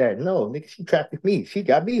like that. No, nigga, she trafficked me. She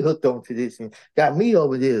got me hooked onto this and got me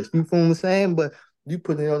over this. You feel what I'm saying? But you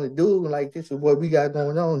put it on the dude like this is what we got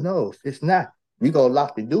going on. No, it's not. We gonna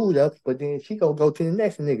lock the dude up, but then she gonna go to the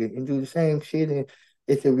next nigga and do the same shit, and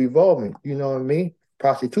it's a revolving. You know what I mean?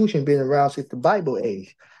 Prostitution been around since the Bible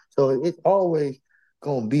age, so it's always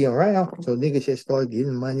gonna be around. So niggas just start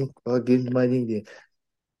getting money,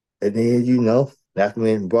 and then that's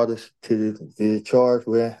when it brought us to the charge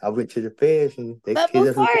where I went to the feds and they But hit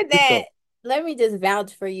us with the before that, RICO. let me just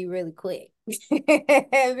vouch for you really quick.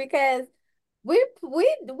 Because we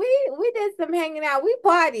did some hanging out. We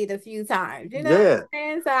partied a few times, you know what Yeah, I'm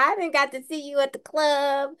saying? So I didn't got to see you at the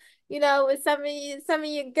club, with some of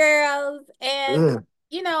your girls. And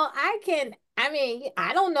yeah, I mean,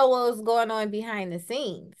 I don't know what was going on behind the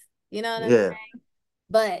scenes. You know what I'm yeah, saying?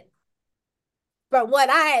 But from what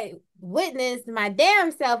I witnessed my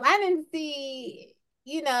damn self, I didn't see,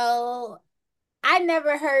 you know, I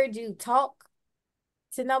never heard you talk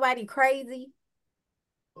to nobody crazy.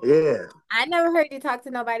 yeah, I never heard you talk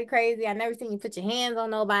to nobody crazy. I never seen you put your hands on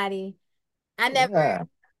nobody. I never yeah.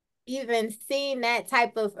 even seen that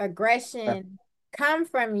type of aggression come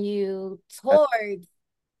from you towards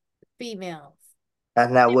females.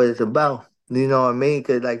 That's not what it's about. You know what I mean?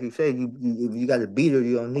 Because like you said, if you got a beater,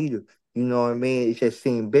 you don't need her. You know what I mean? It just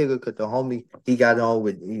seemed bigger because the homie he got on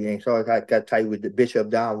with he ain't sorry got tight with the Bishop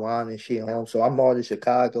Don Juan and shit home. So I'm all in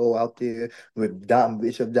Chicago out there with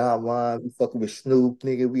Bishop Don Juan. We fucking with Snoop,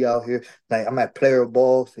 nigga. We out here like I'm at player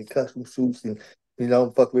balls and custom suits and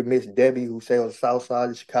fuck with Miss Debbie who stay on the south side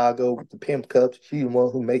of Chicago with the pimp cups. She the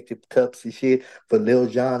one who make the cups and shit for Lil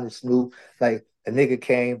Jon and Snoop. Like a nigga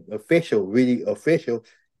came official, really official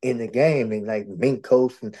in the game, and like mink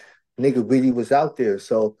coats and nigga really was out there.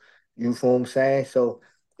 So you feel what I'm saying? So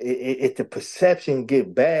if the perception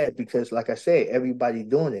get bad because, like I said, everybody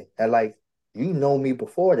doing it, and like you know me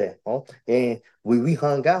before that, huh? And when we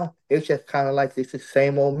hung out, it's just kind of like it's the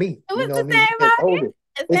same old me. It You was know the what I mean? We same get out here. older.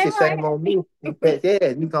 The It's the same same old me. out here.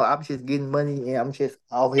 Yeah, I'm just getting money and I'm just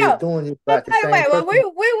out here Yo, doing it, I but the tell you same what, when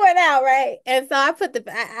person. we went out, right? And so I put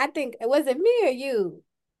I think was it me or you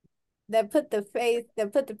that put the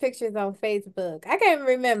pictures on Facebook. I can't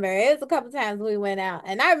remember. It was a couple times we went out,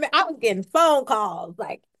 and I was getting phone calls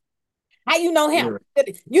like, "How you know him? Yeah,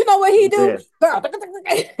 You know what he do, yeah. girl?"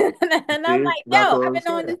 And I'm See, like, "Yo, that's what I've I'm been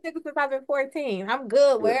knowing saying. this nigga since I've been 14. I'm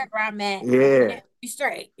good Yeah. wherever I'm at. Yeah. Be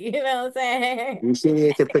straight." You know what I'm saying? You see,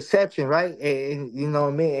 it's a perception, right? And you know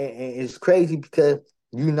what I mean? And it's crazy because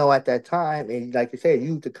at that time, and like you said, you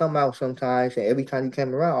used to come out sometimes, and every time you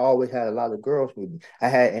came around, I always had a lot of girls with me.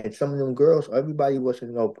 And some of them girls, everybody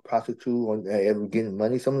wasn't no prostitute or ever getting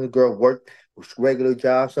money. Some of the girls worked with regular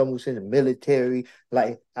jobs, some was in the military.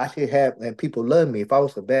 Like I should have, and people love me. If I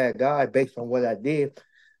was a bad guy based on what I did,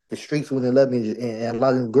 the streets wouldn't love me, and a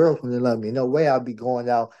lot of them girls wouldn't love me. No way I'd be going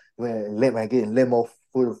out when getting limo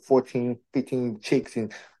for 14, 15 chicks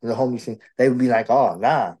and the homies, and they would be like, oh,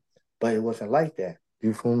 nah. But it wasn't like that.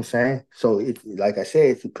 You feel what I'm saying? So it's like I said,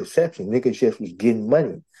 it's a perception. Niggas just was getting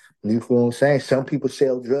money. You feel what I'm saying? Some people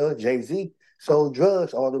sell drugs. Jay-Z sold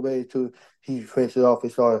drugs all the way to he finished it off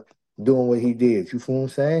and started doing what he did. You feel what I'm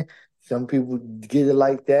saying? Some people get it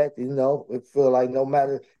like that, it feel like no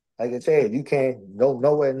matter like I said, you can't know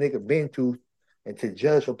where a nigga been to and to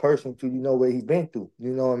judge a person till you know where he been through.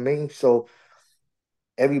 You know what I mean? So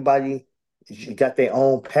everybody got their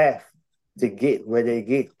own path. to get where they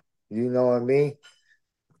get. You know what I mean?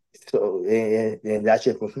 So and that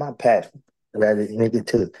just was my path. That is nigga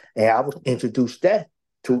too. And I was introduced that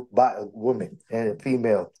to by a woman and a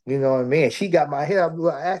female. You know what I mean? She got my hair.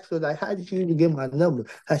 I asked her like, how did you even get my number?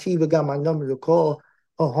 How she even got my number to call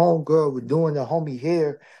her homegirl was doing the homie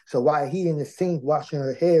hair. So while he in the sink washing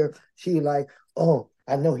her hair, she like, oh,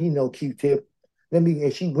 I know he know Q-tip. Let me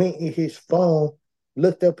and she went in his phone,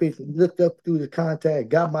 looked up through the contact,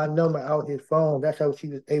 got my number out his phone. That's how she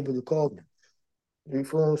was able to call me. You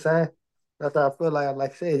feel what I'm saying? That's how I feel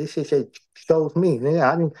like I said, this shit shows me. Man,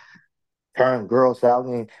 I didn't turn girls out.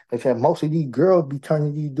 And like I said, most of these girls be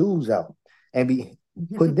turning these dudes out and be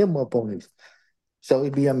putting them up on this. So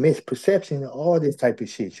it be a misperception of all this type of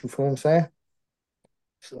shit. You feel what I'm saying?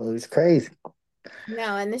 So it's crazy.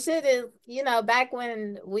 No, and the shit is, back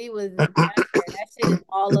when we was younger, that shit is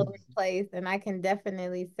all over the place. And I can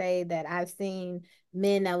definitely say that I've seen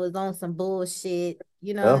men that was on some bullshit,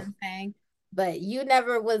 you know what Yeah. I'm saying? But you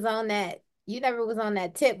never was on that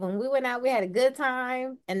tip. When we went out, we had a good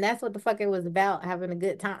time, and that's what the fuck it was about, having a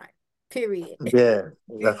good time. Period. Yeah,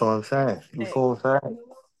 that's what I'm saying. You feel what I'm saying?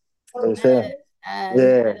 What I'm None saying? none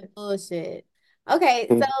Yeah. of the bullshit. Okay,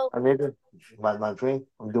 See, so my nigga, my drink,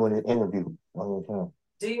 I'm doing an interview. Do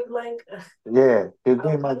you like? Yeah, you give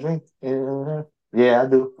me my drink. Yeah, I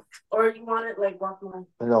do. Or you want it like guacamole?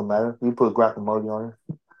 It don't matter. You put guacamole on it.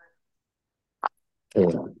 Yeah,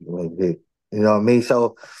 like that. You know what I mean?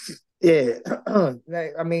 So, yeah,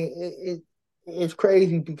 like, I mean, it's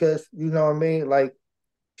crazy because you know what I mean. Like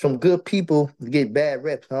some good people get bad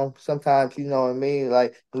reps. Sometimes you know what I mean.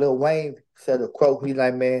 Like Lil Wayne said a quote. He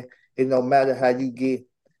like, man, it no matter how you get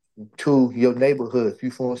to your neighborhood.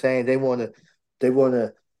 You feel what I'm saying? They wanna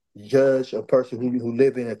judge a person who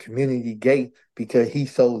live in a community gate because he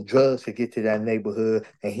sold drugs to get to that neighborhood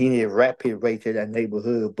and he need rapid rate to that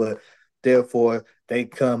neighborhood, but therefore they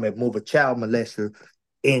come and move a child molester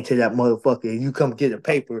into that motherfucker and you come get a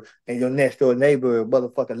paper and your next door neighbor a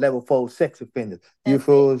motherfucking level 4 sex offender. You that's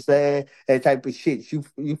feel what I'm saying? That type of shit. You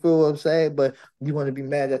feel what I'm saying? But you want to be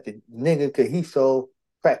mad at the nigga because he sold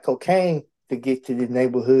crack cocaine to get to the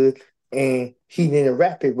neighborhood and he didn't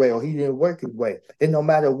rap it right or he didn't work it right. And no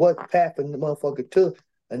matter what path a motherfucker took,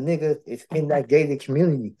 a nigga is in that gated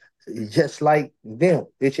community. It's just like them.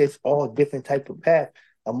 It's just all different type of path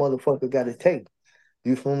a motherfucker gotta take.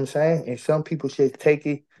 You feel what I'm saying? And some people should take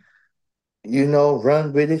it,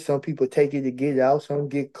 run with it. Some people take it to get out, some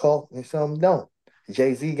get caught, and some don't.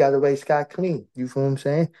 Jay-Z got away scot clean. You feel what I'm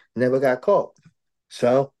saying? Never got caught.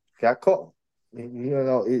 So got caught.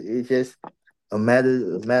 It's just a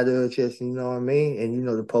matter of just, you know what I mean? And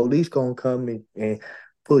the police gonna come and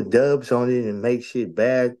put dubs on it and make shit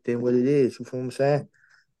bad than what it is. You feel what I'm saying?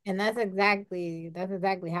 And that's exactly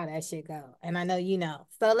how that shit go. And I know you know.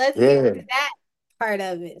 So let's get Yeah. to that part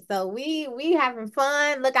of it. So we having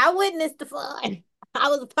fun. Look, I witnessed the fun. I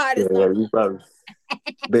was a part Yeah, of yeah, something. you probably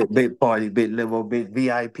big party, big level, big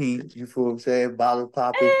VIP. You feel what I'm saying? Bottle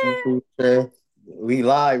popping. You feel what I'm saying? We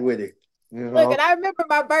live with it. You Look, and know? I remember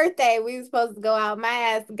my birthday. We were supposed to go out. My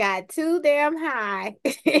ass got too damn high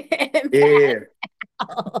and passed Yeah,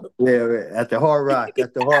 out. yeah. At the Hard Rock,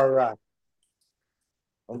 at the Hard Rock.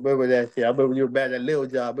 I remember that shit. I remember you were bad at Lil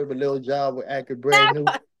Job. Remember Lil Job with acting brand new?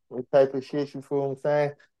 What type of shit? You feel what I'm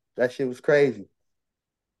saying? That shit was crazy.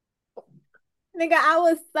 Nigga, I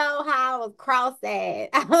was so high, I was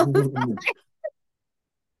cross-eyed. I was,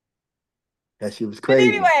 That shit was but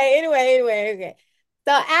crazy. anyway, okay.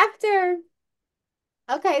 So after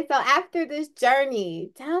this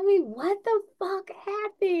journey, tell me what the fuck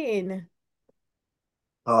happened.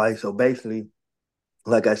 All right, so basically,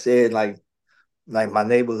 like I said, like my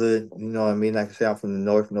neighborhood, you know what I mean? Like I said, I'm from the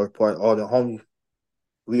north part. All the homies,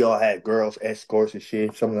 we all had girls, escorts and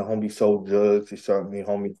shit. Some of the homies sold drugs. It's certainly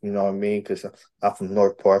homies, you know what I mean? Because I'm from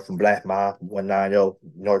North Park, from Black Mile, 190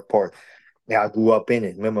 North Park. Now I grew up in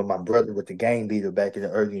it. Remember, my brother was the gang leader back in the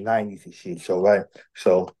early 90s and shit. So, right.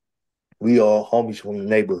 So we all homies from the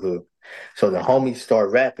neighborhood. So the homies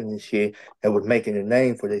start rapping and shit and was making a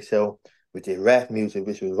name for themselves with their rap music,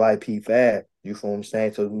 which was YP Fab. You feel what I'm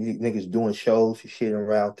saying? So these niggas doing shows and shit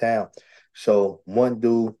around town. So one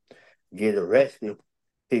dude get arrested,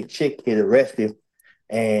 his chick get arrested,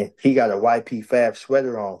 and he got a YP Fab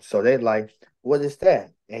sweater on. So they like, what is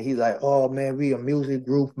that? And he's like, oh man, we a music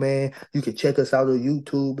group, man. You can check us out on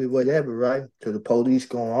YouTube and whatever, right? So the police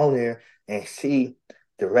go on there and see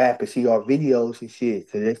the rap and see our videos and shit.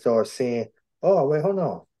 So they start saying, oh, wait, hold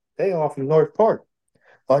on. They all from North Park.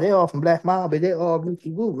 Oh, they all from Black Mile, but they all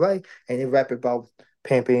Gucci Woo, right? And they rap about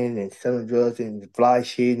pimping and selling drugs and fly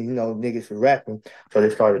shit, and niggas are rapping. So they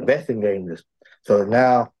started investigating this. So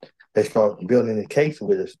now They started building a case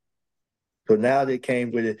with us. So now they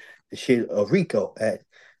came with the shit of RICO Act,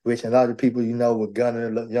 which a lot of people, with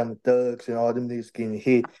Gunner, Young Thugs, and all them niggas getting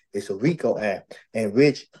hit. It's a RICO Act. And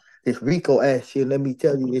Rich, this RICO Act shit, let me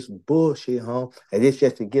tell you, it's bullshit, huh? And it's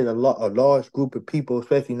just to get a large group of people,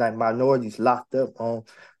 especially like minorities, locked up,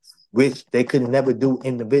 which they could never do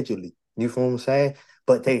individually. You feel what I'm saying?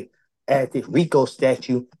 But they add this RICO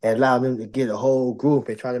statute and allow them to get a whole group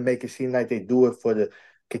and try to make it seem like they do it for the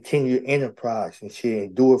continued enterprise and shit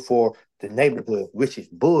and do it for the neighborhood, which is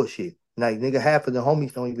bullshit. Like nigga, half of the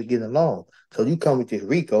homies don't even get along. So you come with this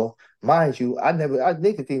RICO, mind you, I niggas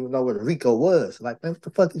didn't even know what a RICO was. Like, man, what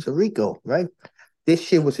the fuck is a RICO, right? This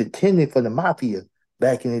shit was intended for the mafia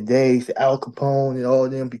back in the days, the Al Capone and all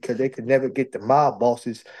them, because they could never get the mob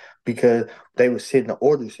bosses because they were sending the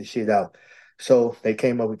orders and shit out. So they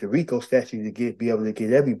came up with the RICO statute to be able to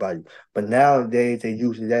get everybody. But nowadays they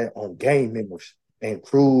using that on gang members and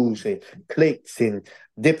crews and cliques and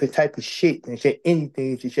different type of shit and shit,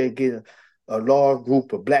 anything to just get a large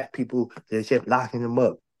group of black people that's just locking them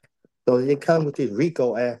up. So they come with this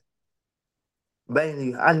RICO Act.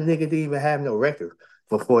 Mainly, I nigga didn't even have no record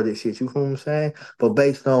before this shit. You feel what I'm saying? But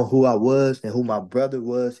based on who I was and who my brother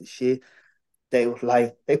was and shit, they was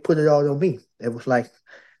like they put it all on me. It was like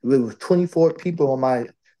it was 24 people on my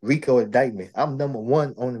RICO indictment. I'm number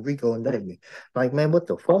one on the RICO indictment. Like, man, what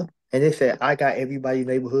the fuck? And they said I got everybody in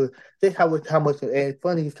the neighborhood. This how much and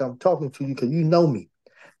funny is I'm talking to you because you know me.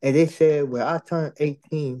 And they said when I turned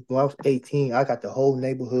 18, when I was 18, I got the whole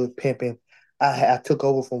neighborhood pimping. I took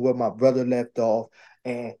over from where my brother left off,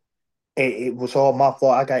 and it was all my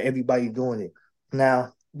fault. I got everybody doing it.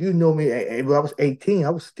 Now, you know me, when I was 18,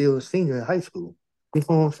 I was still a senior in high school. You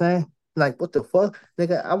know what I'm saying? Like, what the fuck?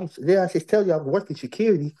 Nigga, I just tell you, I was working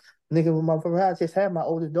security. Nigga, with my brother, I just had my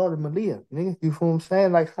older daughter, Malia. Nigga, you know what I'm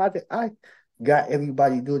saying? Like, how did I got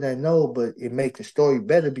everybody doing that? No, but it makes the story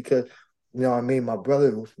better because, you know what I mean? My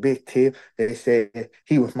brother was big tip. They said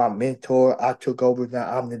he was my mentor. I took over.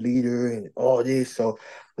 Now I'm the leader and all this. So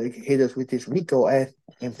they hit us with this RICO Act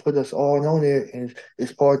and put us all on there. And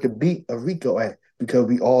it's hard to beat a RICO Act because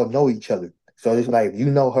we all know each other. So it's like you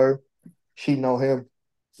know her, she know him,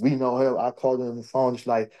 we know him. I called her on the phone. It's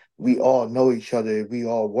like we all know each other. We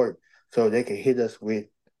all work, so they can hit us with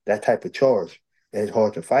that type of charge. And it's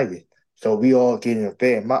hard to fight it. So we all get in a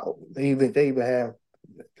bed. They even have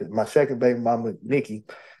my second baby mama, Nikki,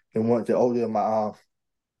 and one the older my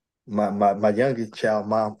youngest child,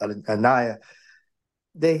 mom, Anaya.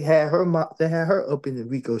 They had her up in the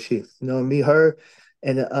Rico shit. You know what I mean? Her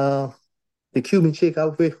and the Cuban chick I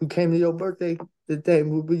was with who came to your birthday the day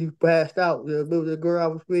when you passed out. The girl I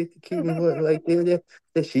was with, the Cuban one, like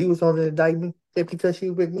that she was on the indictment. Yeah, because she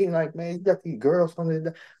was with me, like, man, you got these girls on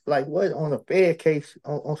the like what on a Fed case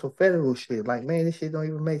on some federal shit. Like, man, this shit don't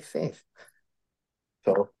even make sense.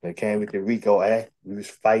 So they came with the RICO Act. We was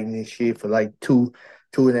fighting this shit for like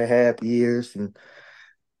 2.5 years, and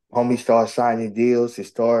homie started signing deals to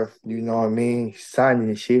start, you know what I mean, signing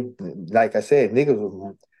the shit. Like I said, niggas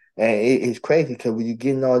was, and it's crazy because when you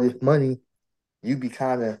getting all this money, you be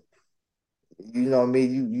kind of, you know what I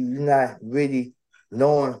mean, you're not really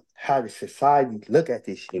knowing how the society look at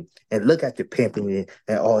this shit and look at the pimping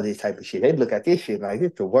and all this type of shit. They look at this shit like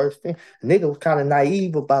it's the worst thing. Nigga was kind of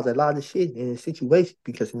naive about a lot of shit in the situation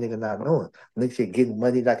because the nigga not knowing. Nigga shit getting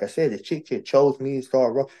money, like I said, the chick shit chose me to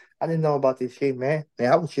start. I didn't know about this shit, man.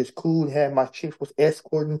 Man, I was just cool. Had my chick was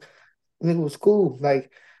escorting. Nigga was cool.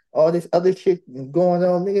 Like all this other shit going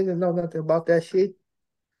on, nigga didn't know nothing about that shit.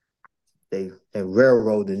 They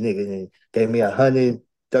railroaded the nigga and gave me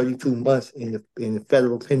 132 months in the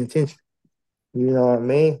federal penitentiary. You know what I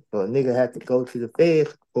mean? So a nigga had to go to the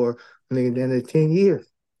feds for nigga then 10 years.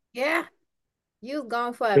 Yeah, you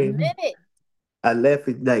gone for a Mhm. minute. I left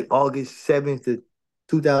it like August 7th of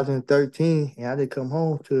 2013, and I didn't come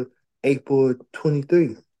home till April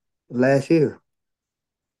 23 last year.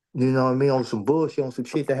 You know what I mean? On some bullshit, on some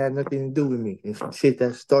shit that had nothing to do with me, and some shit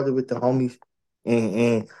that started with the homies,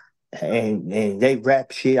 and and and they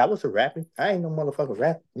rap shit. I was a rapping. I ain't no motherfucker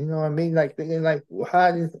rap. You know what I mean? Like thinking like, well,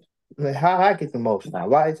 how I get the most now?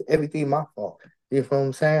 Why is everything my fault? You know what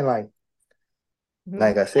I'm saying? Like I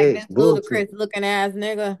Like said, it's this bullshit. ludicrous looking ass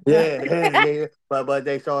nigga. Yeah, yeah, yeah. But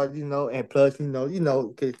they started, and plus,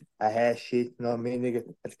 cause I had shit, you know what I mean, nigga.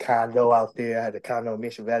 Had a condo out there. I had a condo in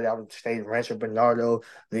Mission Valley. I was staying in Rancho Bernardo,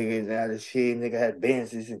 nigga. And all this shit, nigga had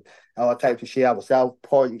Benzes and all types of shit. I was out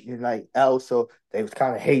partying like out, so they was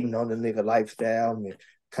kind of hating on the nigga lifestyle and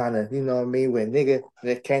kind of, you know what I mean. When nigga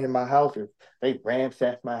they came to my house, they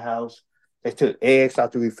ransacked my house. They took eggs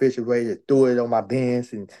out the refrigerator, threw it on my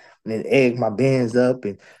bins, and then egged my bins up.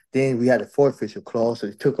 And then we had a forfeiture clause, so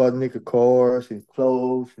they took all the nigga cars and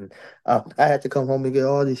clothes. And I had to come home and get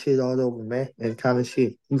all this shit all over, man, and kind of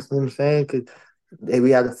shit. You know what I'm saying? Because we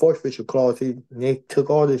had a forfeiture clause, and they took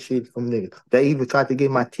all this shit from niggas. They even tried to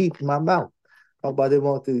get my teeth in my mouth. How about they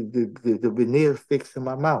want the veneers fixed in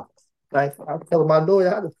my mouth? Like, I'm telling my lawyer,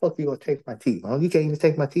 how the fuck you gonna take my teeth? Huh? You can't even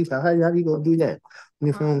take my teeth out. How you gonna do that? You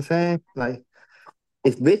know what I'm saying? Like,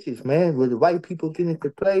 it's bitches, man. When the white people get into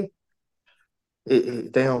play, they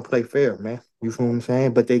don't play fair, man. You feel what I'm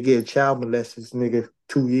saying? But they get child molesters, nigga,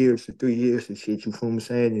 2 years to 3 years and shit. You feel what I'm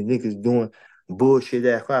saying? And niggas doing bullshit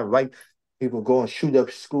that crime, right? People go and shoot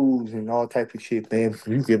up schools and all type of shit, man.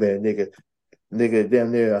 You give a nigga,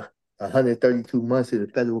 damn near 132 months in the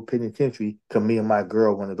federal penitentiary. Cause me and my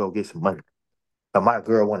girl want to go get some money. Or my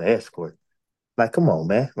girl want to escort. Like, come on,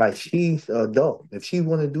 man. Like, she's an adult. If she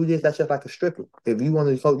want to do this, that's just like a stripper. If you want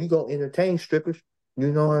to go, you go entertain strippers.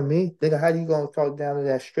 You know what I mean? Nigga, how you gonna talk down to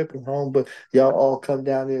that stripping home, but y'all all come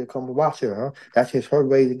down there and come and watch her, huh? That's just her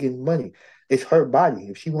way to get money. It's her body.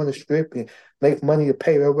 If she want to strip and make money to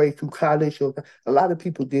pay her way through college, or a lot of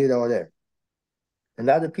people did all that. A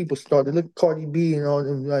lot of people started look at Cardi B and all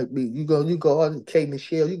them like me. You go on K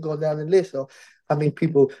Michelle, you go down the list. So how many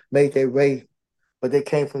people made their way, but they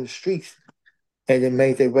came from the streets and it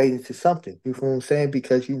made their way into something. You feel what I'm saying?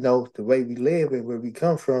 Because the way we live and where we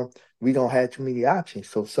come from, we don't have too many options.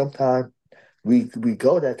 So sometimes we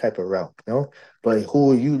go that type of route, you know. But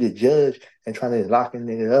who are you to judge and trying to lock a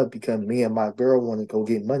nigga up because me and my girl want to go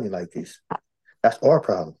get money like this? That's our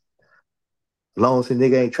problem. As long as the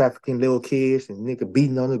nigga ain't trafficking little kids and nigga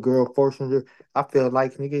beating on the girl, forcing her, I feel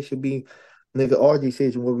like nigga it should be nigga our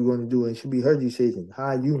decision what we want to do, and it should be her decision.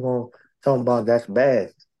 How you gonna talking about that's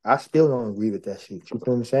bad? I still don't agree with that shit. You know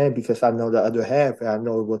what I'm saying? Because I know the other half, and I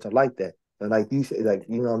know it wasn't like that. And like you said, like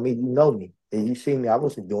you know me, you know me, and you see me, I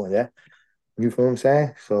wasn't doing that. You feel what I'm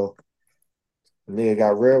saying? So nigga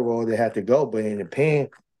got railroad, they had to go, but in the pen,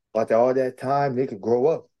 after all that time, they could grow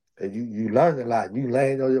up. And you learn a lot. You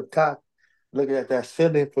laying on your cot, looking at that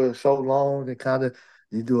ceiling for so long, and kind of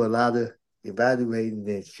you do a lot of evaluating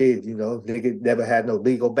and shit. Nigga never had no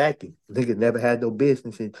legal backing. Nigga never had no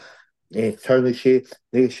business and turning shit.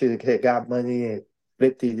 Nigga should have got money and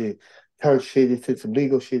flipped it and turned shit into some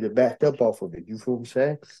legal shit and backed up off of it. You feel what I'm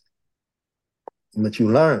saying? But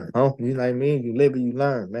you learn, huh? You know what I mean? You live and you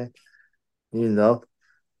learn, man. You know.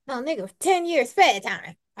 No, nigga, 10 years fed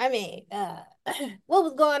time. I mean, what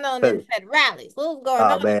was going on in the federales? What was going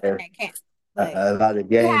Oh on in man, that camp? a, Like, a lot of you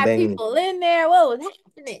gang had banging. people in there. What was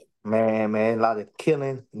happening? Man, a lot of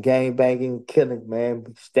killing, gang banging, killing, man,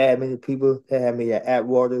 stabbing people. They had me at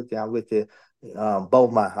Atwater down with the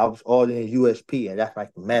Beaumont. I was all in USP, and that's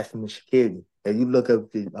like the maximum security. And you look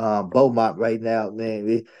up the Beaumont right now,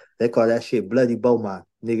 man, they call that shit bloody Beaumont.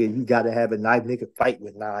 Nigga, you gotta have a knife, nigga, fight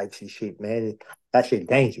with knives and shit, man. That shit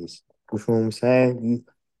dangerous. You feel what I'm saying?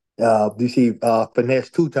 You see,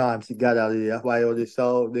 finesse 2 times he got out of there. That's why all this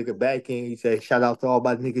soul nigga back in. He said, shout out to all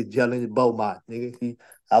my niggas gelling in Beaumont. Nigga,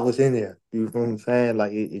 I was in there. You know what I'm saying?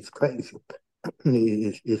 Like, it's crazy.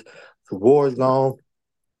 The war's gone.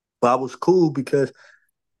 But I was cool because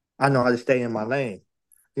I know how to stay in my lane.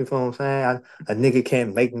 You feel what I'm saying? A nigga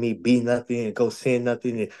can't make me be nothing and go send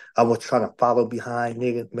nothing. And I was trying to follow behind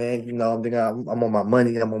niggas, man. I'm thinking I'm on my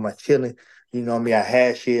money. I'm on my chilling. You know what I mean? I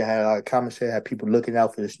had shit. I had a lot of commissary. I had people looking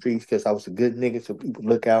out for the streets because I was a good nigga. So people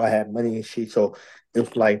look out. I had money and shit. So it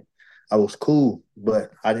was like I was cool,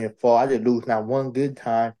 but I didn't fall. I didn't lose not one good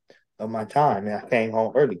time of my time. And I came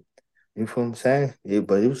home early. You feel what I'm saying? Yeah,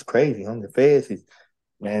 but it was crazy. On the feds,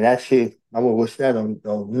 man, that shit, I would wish that on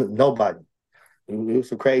nobody. It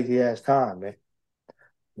was a crazy ass time, man. It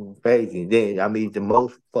was crazy. Then I mean, the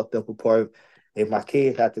most fucked up part, if my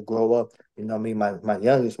kids had to grow up, my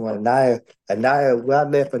youngest one, Anaya, when I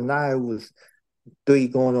left Anaya was 3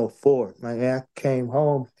 going on 4. Man, I came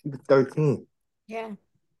home, she was 13. Yeah.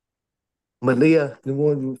 Malia, the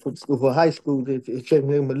one for high school,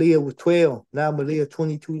 Malia was 12. Now Malia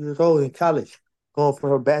 22 years old in college, going for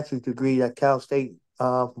her bachelor's degree at Cal State,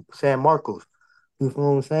 San Marcos. You feel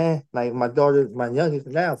what I'm saying? Like my daughter, my youngest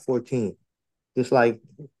now 14. It's like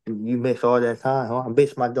you miss all that time. Huh? I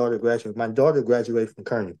miss my daughter graduated. My daughter graduated from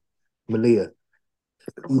Kearney, Malia.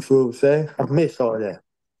 You feel what I'm saying? I miss all that.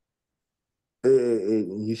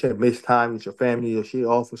 You said miss time with your family or shit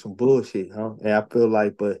off for some bullshit, huh? And I feel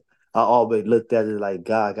like, but I always looked at it like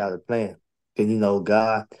God got a plan. And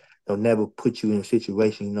God don't never put you in a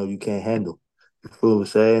situation you can't handle. You feel what I'm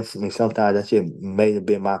saying? I mean, sometimes that shit may have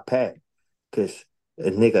been my path. Cause a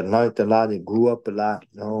nigga learned a lot and grew up a lot,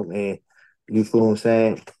 and you feel what I'm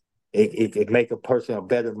saying? it make a person a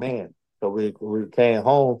better man. So when it came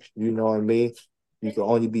home, you know what I mean. You can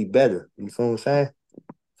only be better. You feel what I'm saying?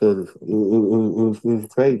 So it was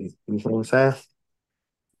crazy. You feel what I'm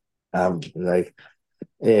saying? Like,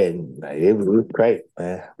 yeah, like, it was great,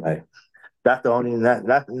 man. Like that's the only not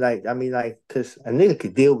like I mean like cause a nigga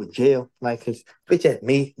could deal with jail like cause bitch at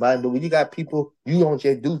me, man. But when you got people, you don't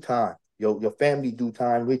just do time. Your family do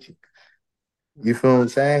time with you. You feel what I'm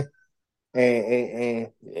saying?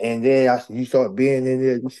 And then you start being in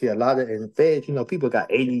there, you see a lot of in the feds, people got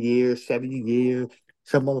 80 years, 70 years,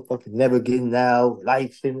 some motherfuckers never getting out,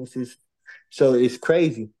 life sentences. So it's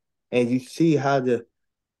crazy. And you see how the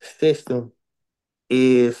system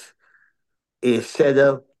is is set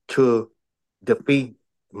up to defeat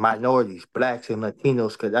minorities, blacks and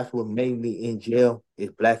Latinos, because that's what made me in jail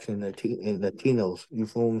is blacks and Latinos. You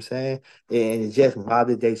feel what I'm saying? And it's just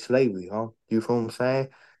modern day slavery, huh? You feel what I'm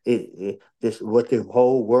saying? This what the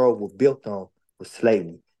whole world was built on was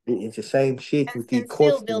slavery. It's the same shit with these And still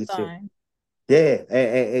courts and built this shit. on. Yeah,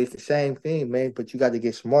 and it's the same thing, man. But you got to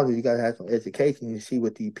get smarter. You got to have some education and see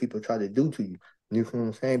what these people try to do to you. You feel what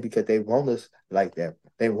I'm saying? Because they want us like that.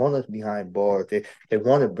 They want us behind bars. They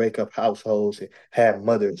want to break up households and have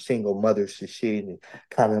single mothers and shit and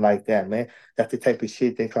kind of like that, man. That's the type of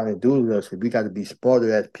shit they trying to do to us. We got to be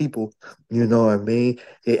smarter as people. You know what I mean?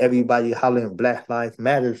 Everybody hollering Black Lives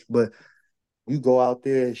Matters, but you go out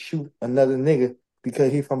there and shoot another nigga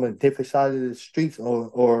because he from a different side of the streets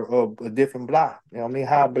or a different block. You know what I mean?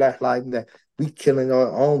 How black like that? We killing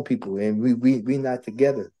our own people and we not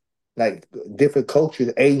together. Like different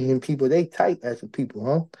cultures, Asian people, they tight as a people,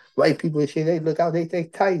 huh? White people and shit, they look out, they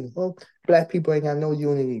tight, huh? Black people ain't got no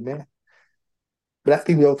unity, man. Black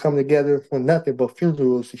people don't come together for nothing but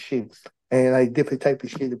funerals and shit. And like different type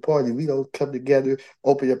of shit at party. We don't come together,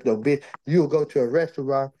 open up no bitch. You'll go to a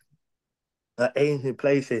restaurant an Asian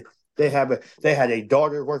place and they had a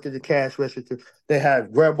daughter working the cash register. They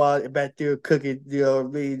had grandma back there cooking, you know what I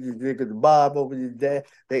mean, the Bob over the dad.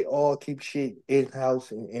 They all keep shit in house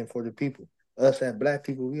and for the people. Us as black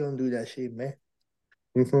people, we don't do that shit, man.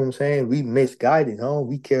 You know what I'm saying? We misguided, huh?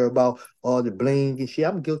 We care about all the bling and shit.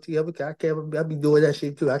 I'm guilty of it. I care. I be doing that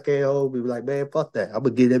shit too. I can't hold be like, man, fuck that. I'm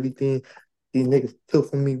gonna get everything these niggas took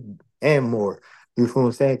from me and more. You know what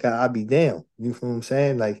I'm saying? Cause I be down. You know what I'm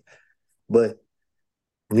saying? Like, but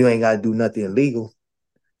you ain't gotta do nothing illegal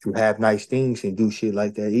to have nice things and do shit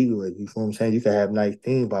like that either. You feel what I'm saying? You can have nice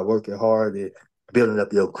things by working hard and building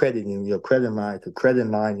up your credit and your credit line. The credit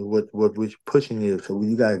line is what which pushing it. So when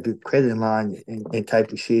you got a good credit line and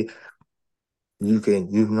type of shit, you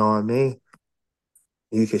know what I mean?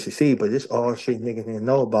 You can succeed, but this all shit niggas didn't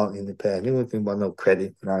know about in the past. They wouldn't think about no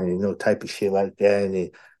credit, no type of shit like that,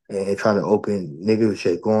 and trying to open niggas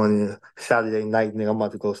shit going in Saturday night, nigga. I'm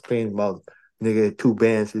about to go spend about nigga 2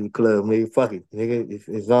 bands in the club, nigga. Fuck it, nigga.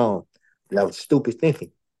 It's on. That was stupid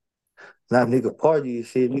thinking. Not nigga party and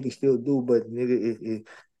shit, nigga still do, but nigga,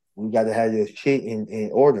 we gotta have your shit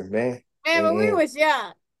in order, man. Man, but we And was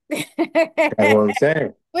young. We that's what I'm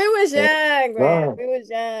saying. was And, young, man. no, We was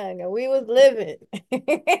young and we was living.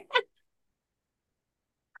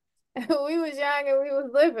 We was young and we was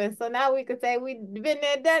living. So now we could say we been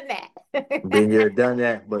there, done been that. there, done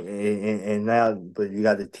that, but and now, but you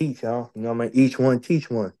got to teach, huh? You know what I mean? Each one teach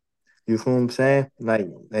one. You feel what I'm saying? Like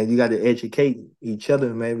you got to educate each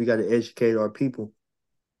other, man. We got to educate our people.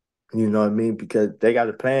 You know what I mean? Because they got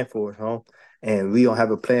a plan for us, huh? And we don't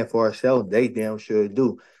have a plan for ourselves. They damn sure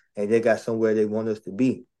do, and they got somewhere they want us to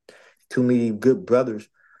be. Too many good brothers,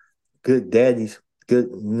 good daddies, good.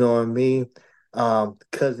 You know what I mean?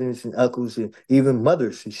 Cousins and uncles and even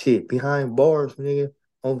mothers and shit behind bars, nigga,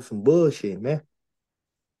 on some bullshit, man.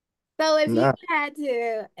 So Nah,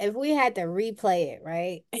 if we had to replay it,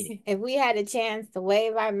 right? If we had a chance to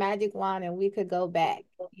wave our magic wand and we could go back,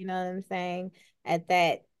 you know what I'm saying? At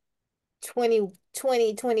that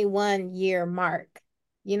 2021 year mark,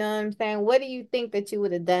 you know what I'm saying? What do you think that you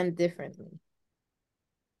would have done differently?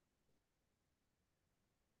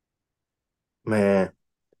 man.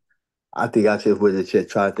 I think I just would have just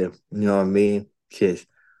tried to, you know what I mean? Just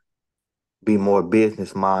be more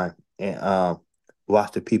business mind and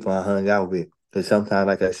watch the people I hung out with. Because sometimes,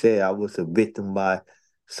 like I said, I was a victim by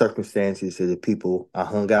circumstances of the people I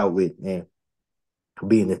hung out with and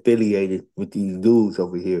being affiliated with these dudes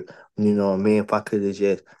over here. You know what I mean? If I could have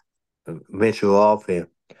just ventured off and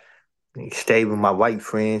stayed with my white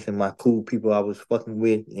friends and my cool people I was fucking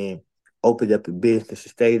with and opened up a business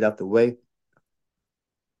and stayed out the way,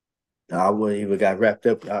 I wouldn't even got wrapped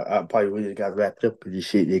up. I probably would have got wrapped up with the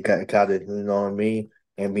shit. They got it, you know what I mean?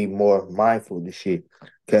 And be more mindful of the shit.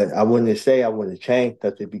 Cause I wouldn't say I wouldn't have changed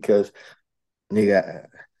nothing because nigga,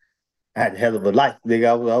 I had a hell of a life, nigga.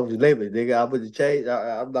 I was living, nigga. I would have changed.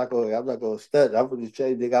 I'm not gonna study. I would have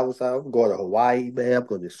changed, nigga. I'm going to Hawaii, man. I'm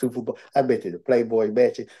going to Super Bowl. I been to the Playboy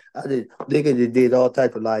Mansion. I did, nigga. Just did all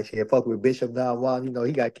type of life shit. Fuck with Bishop now, one. You know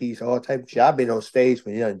he got keys to all type of shit. I been on stage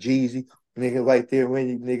with Young Jeezy, nigga, right there when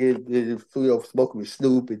he, nigga smoking with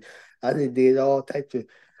Snoop, and I did all types of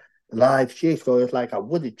live shit. So it's like I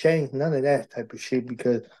would have changed none of that type of shit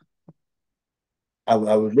because I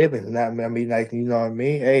was living. Not, I mean, like you know what I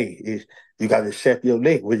mean. Hey, it's you got to set your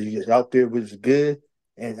leg. Was you just out there was good,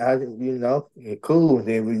 and and cool. And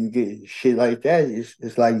then when you get shit like that,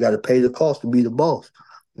 it's like you got to pay the cost to be the boss.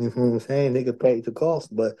 You know what I'm saying? They could pay the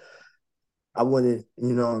cost, but I wouldn't.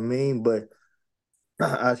 You know what I mean? But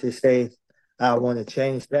I should say I want to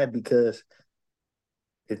change that because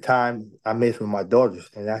the time I miss with my daughters,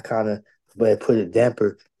 and I kind of but put a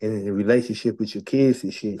damper in the relationship with your kids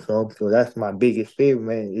and shit. So that's my biggest fear,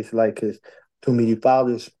 man. It's like because too many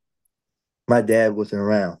fathers my dad wasn't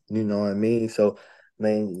around. You know what I mean? So,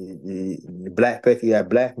 man, the black person, that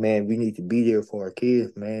black man, we need to be there for our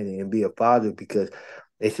kids, man, and be a father because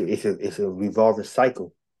it's a revolving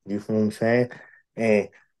cycle. You feel what I'm saying? And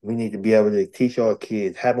we need to be able to teach our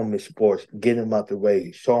kids, have them in sports, get them out the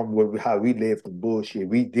way, show them how we live the bullshit.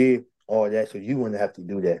 We did all that, so you wouldn't have to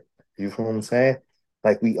do that. You feel what I'm saying?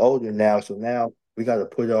 Like we older now, so now we got to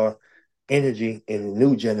put our energy in the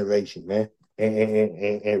new generation, man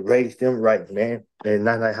and raise them right, man. And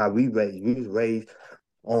not like how we raised. We was raised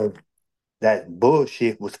on that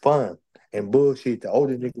bullshit was fun. And bullshit, the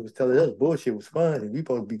older nigga was telling us bullshit was fun. And we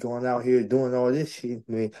supposed to be going out here doing all this shit.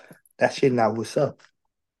 I mean, that shit not what's up.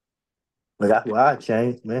 But that's why I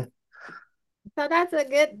changed, man. So that's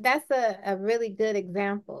a really good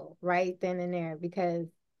example right then and there because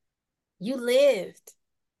you lived,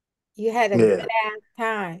 you had a good Yeah, ass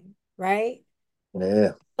time, right?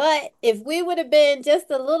 yeah, But if we would have been just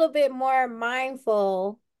a little bit more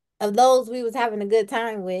mindful of those we was having a good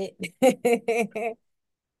time with,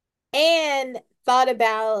 and thought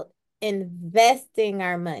about investing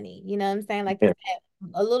our money. You know what I'm saying? Like you yeah, said,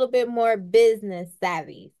 a little bit more business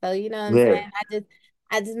savvy. So you know what I'm saying? yeah,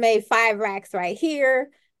 I just made 5 racks right here.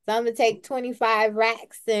 So I'm gonna take 25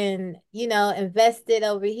 racks and invest it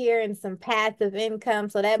over here in some passive income.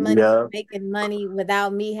 So that money is yeah. making money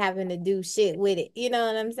without me having to do shit with it. You know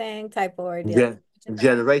what I'm saying? Type of ordeal. Gen- What you saying?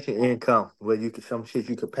 Generation income, where you can some shit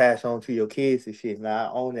you could pass on to your kids and shit. Now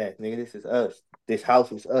I own that, nigga. This is us. This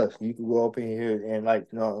house is us. You can go up in here and like,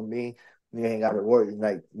 you know what I mean. You ain't got to worry,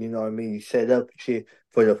 like, you know what I mean. You set up shit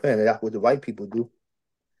for your family. That's what the white people do.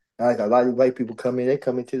 Like a lot of white people come in, they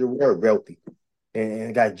come into the world wealthy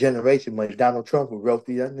and got generation money. Donald Trump was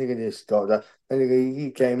wealthy. That nigga didn't start. That nigga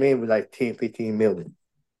he came in with like 10, 15 million.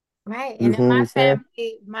 Right. You And in know what I'm my saying?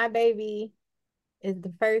 family, my baby is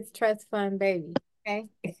the first trust fund baby. Okay.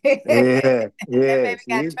 Yeah, That yeah. baby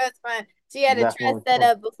got See, trust fund. She had a that's trust what set I'm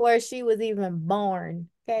up before she was even born.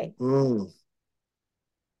 Okay. saying.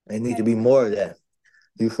 There need to Okay. be more of that.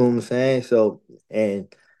 You feel what I'm saying? So,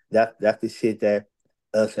 and that's the shit that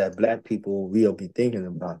us as black people we'll be thinking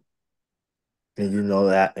about. And you know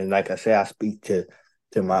that, and like I said, I speak to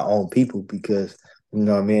my own people because you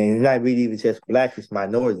know what I mean. It's not really even just blacks; it's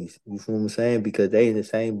minorities. You feel what I'm saying? Because they in the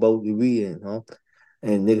same boat that we in, huh?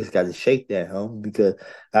 And niggas got to shake that, huh? Because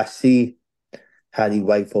I see how these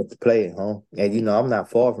white folks play, huh? And you know, I'm not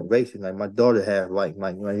far from racist. Like my daughter has white,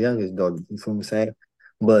 my youngest daughter. You feel what I'm saying?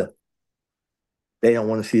 But they don't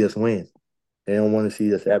want to see us win. They don't want to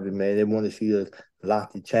see us happy, man. They want to see us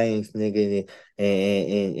lock the chains, nigga,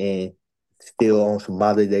 and still on some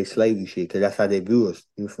modern day slavery shit, because that's how they view us.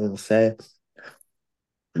 You feel what I'm saying?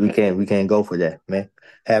 We can't go for that, man.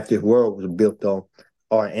 Half this world was built on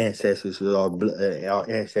our ancestors, our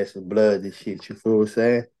ancestors' blood and shit. You feel what I'm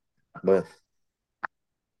saying? But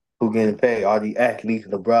who getting paid? All the athletes,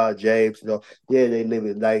 LeBron James, yeah, they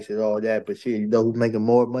living nice and all that, but shit, you know who's making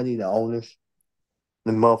more money? The owners.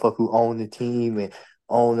 The motherfucker who own the team and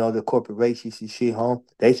own all the corporations and shit, huh?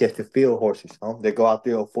 They just the field horses, huh? They go out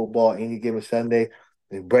there on football any given Sunday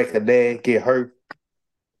and break a leg, get hurt,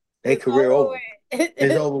 they It's career over over. with. It's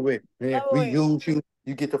It's over with. Man, over we with. use you.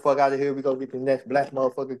 You get the fuck out of here. We gonna get the next black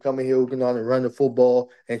motherfucker coming here who can on and run the football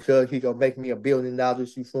and so he gonna make me $1 billion.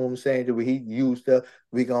 You feel what I'm saying? The way he used to,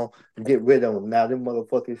 we gonna get rid of him. Now them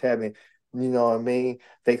motherfuckers having, you know what I mean?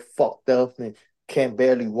 They fucked up and can't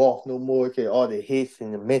barely walk no more. Cause all the hits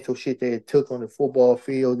and the mental shit they took on the football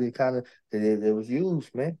field, they kind of it was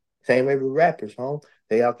used, man. Same way with rappers, huh?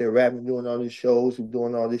 They out there rapping, doing all these shows,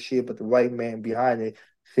 doing all this shit, but the right man behind it,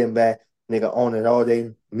 sitting back nigga owning all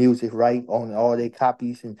their music right, owning all their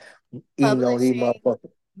copies and eating on these Publishing.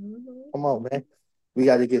 motherfuckers. Mhm. Come on, man. We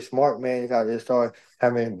got to get smart, man. We got to start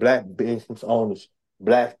having black business owners,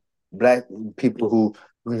 black black people who,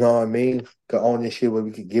 you know what I mean, can own this shit where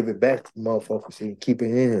we could give it back to motherfuckers and keep it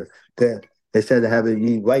in here. That instead of having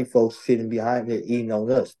these white folks sitting behind it eating on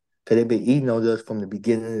us, because they've been eating on us from the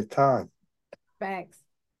beginning of time. Facts.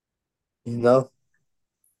 You know?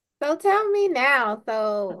 So tell me now.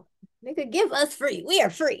 So nigga, give us free. We are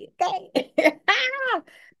free. Okay.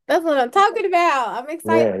 That's what I'm talking about. I'm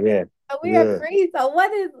excited. Yeah, yeah, So we are yeah. free. So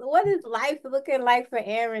what is life looking like for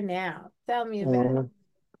Aaron now? Tell me about it. Mm-hmm.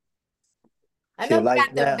 I know Shit, you like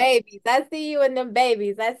got them now. babies. I see you and them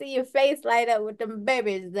babies. I see your face light up with them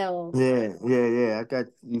babies though. Yeah, yeah, yeah. I got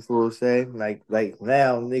you for saying like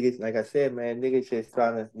now, niggas. Like I said, man, niggas just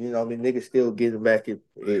trying to, you know, what I mean, niggas still getting back in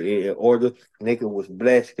order. Nigga was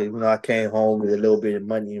blessed because you know I came home with a little bit of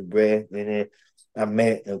money and bread, and then I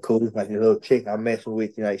met a cool like a little chick I'm messing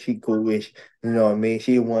with. Like she coolish, you know what I mean.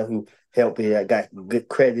 She the one who helped me. I got good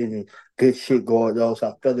credit and good shit going on, so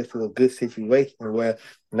I fell into a good situation where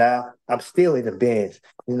now I'm still in the bands.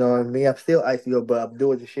 You know what I mean? I'm still ICO, but I'm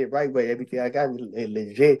doing the shit right way. Everything I got is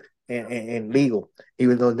legit and legal.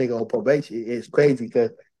 Even though nigga on probation, it's crazy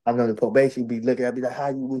because I know the probation be looking at me like, how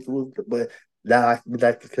you was, but now I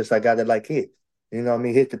like because I got it like hit. You know what I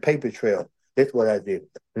mean? Hit the paper trail. That's what I did.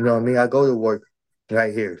 You know what I mean? I go to work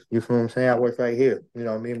right here. You feel what I'm saying? I work right here. You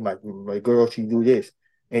know what I mean? My girl, she do this.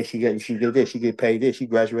 And she did this. She get paid this. She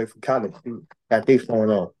graduated from college. She got this going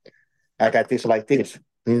on. I got this like this.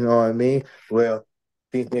 You know what I mean? Well,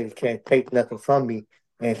 these niggas can't take nothing from me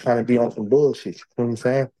and trying to be on some bullshit. You know what I'm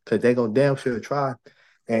saying? Because they gonna damn sure try.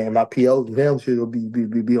 And my PO damn sure will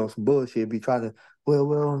be on some bullshit, be trying to,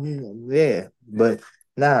 well, you know, yeah. But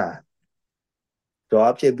nah. So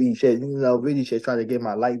I'm just be shit, you know, really just trying to get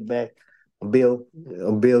my life back, build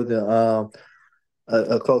build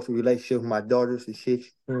a closer relationship with my daughters and shit. You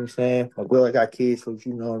know what I'm saying? My girl got kids, so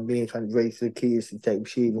you know what I mean, trying to raise the kids and take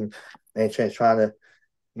shit and trying to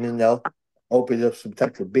you know, open up some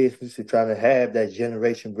type of business and trying to have that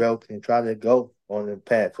generation growth and trying to go on the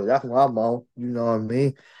path. So that's what I'm on. You know what I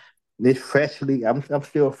mean? This freshly, I'm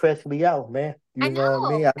still freshly out, man. I You know what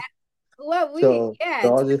I know. mean? What we So, yeah,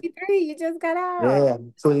 so all this 23, you just got out. yeah,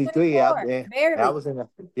 23. 24, I barely. was in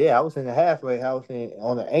the I was in the halfway house and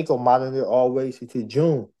on the ankle monitor all the way to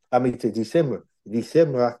June. I mean to December.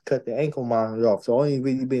 December I cut the ankle monitor off. So only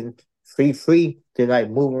really been free to like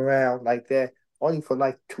move around like that. Only for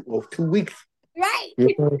like 2 weeks. Right.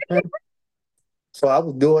 You know what I'm saying? So I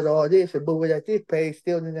was doing all this and moving at this pace,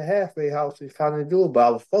 still in the halfway house and trying to do it, but I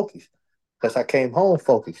was focused. Because I came home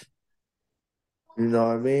focused. You know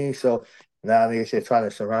what I mean? So now niggas just trying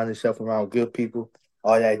to surround yourself around good people.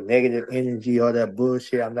 All that negative energy, all that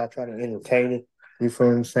bullshit. I'm not trying to entertain it. You feel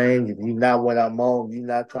what I'm saying? If you're not what I'm on, you're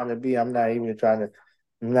not trying to be. I'm not even trying to.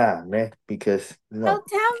 Nah, man. Because So no.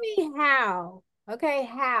 tell me how. Okay,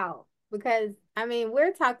 how? Because I mean,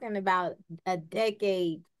 we're talking about a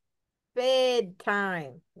decade fed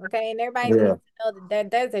time. Okay, and everybody needs Yeah. to know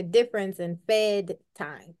that there's a difference in fed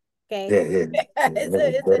time. Okay. Yeah. Yeah. It's a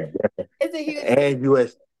it's a Yeah. it's a huge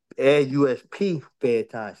difference. and USP fair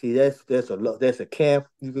time. See, that's a low, that's a camp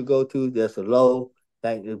you could go to. That's a low,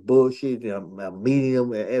 like the bullshit. A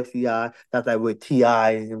medium at FCI, not like with TI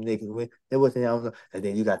and them niggas went. It wasn't. I don't know. And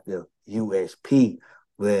then you got the USP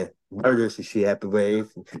where murders and shit happen. Where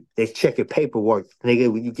they checking paperwork,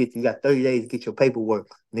 nigga. When you got 30 days to get your paperwork,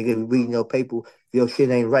 nigga. Reading your paper, your shit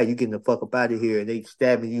ain't right. You getting the fuck up out of here, and they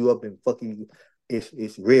stabbing you up and fucking you.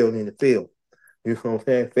 It's real in the field. You know what I'm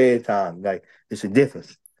saying? Fair time. Like, it's a difference.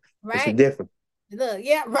 It's a Right. difference. Look,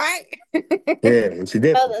 yeah, right. Yeah, it's a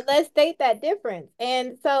difference. So let's state that difference.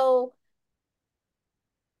 And so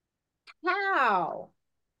how?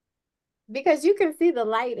 Because you can see the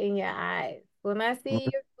light in your eyes. When I see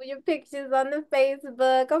your pictures on the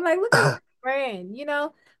Facebook, I'm like, look at your friend,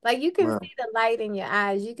 like you can Man, see the light in your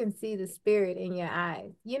eyes. You can see the spirit in your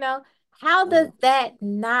eyes. How does man. that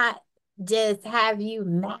not just have you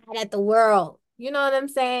mad at the world? You know what I'm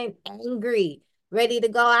saying? Angry, ready to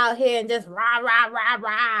go out here and just rah, rah, rah,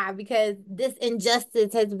 rah, because this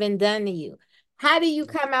injustice has been done to you. How do you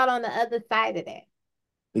come out on the other side of that?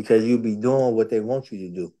 Because you be doing what they want you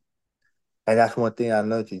to do. And that's one thing I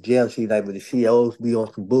learned in jail. See, like, when the CEOs be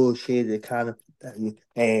on some bullshit, they kind of,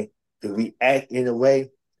 and to react in a way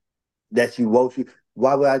that you want you.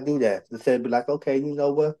 Why would I do that? Instead of be like, okay, you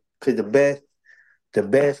know what? Because the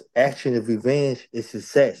best action of revenge is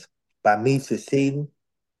success. By me succeeding,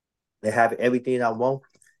 and having everything I want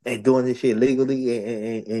and doing this shit legally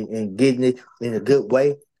and getting it in a good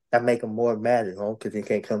way, that make them more mad at home because they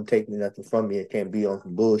can't come take nothing from me. It can't be on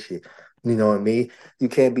some bullshit. You know what I mean? You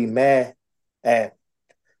can't be mad at.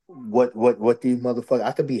 what these motherfuckers.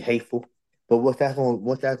 I could be hateful, but what's that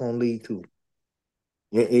gonna lead to?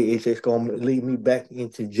 It's just gonna lead me back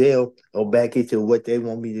into jail or back into what they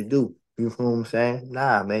want me to do. You know what I'm saying?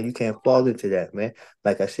 Nah, man, you can't fall into that, man.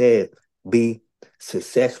 Like I said, be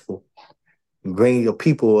successful, bring your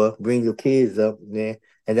people up, bring your kids up, man,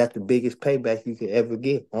 and that's the biggest payback you can ever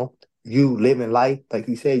get, huh? You living life, like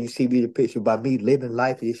you said, you see me the picture by me living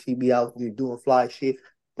life, you see me out there doing fly shit,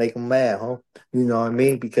 make them mad, huh? You know what I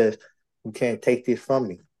mean? Because you can't take this from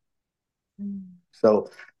me. Mm. So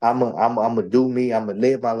I'm a do me. I'm gonna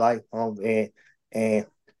live my life. And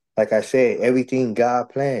like I said, everything God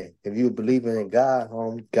planned. If you believing in God,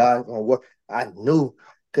 God gonna work. I knew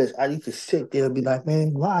because I used to sit there and be like,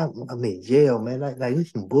 man, why I'm in jail, man? Like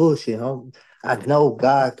this some bullshit, home. I know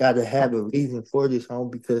God got to have a reason for this, home,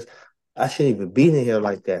 because I shouldn't even be in here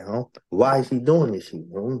like that, huh? Why is He doing this shit?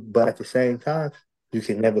 But at the same time, you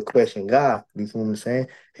can never question God. You know what I'm saying?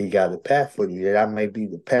 He got a path for you. That I may be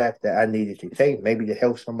the path that I needed to take, maybe to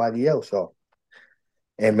help somebody else off.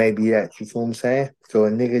 And maybe that, you know what I'm saying? So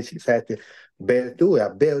a nigga just had to bear through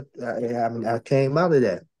it. I came out of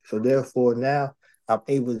that. So therefore now I'm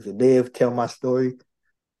able to live, tell my story,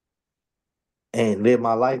 and live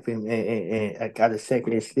my life, and I got a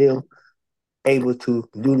second and still able to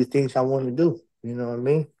do the things I want to do. You know what I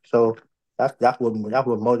mean? So that's what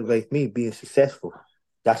motivates me, being successful.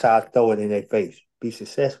 That's how I throw it in their face. Be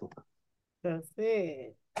successful. That's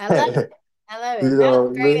it. I love You it. I love it. That was know a what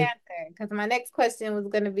I great mean? answer because my next question was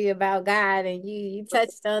going to be about God, and you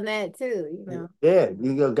touched on that too. Yeah,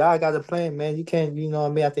 God got a plan, man. You can't, you know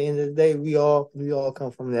what I mean? At the end of the day, we all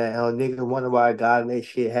come from that. Nigga wonder why God let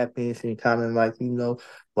shit happen and kind of like,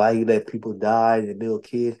 why you let people die and little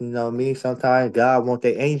kids, you know what I mean? Sometimes God want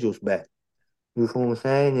their angels back. You know what I'm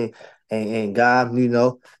saying? And God,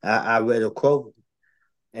 I read a quote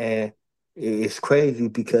and it's crazy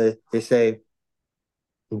because it say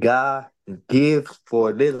God gives for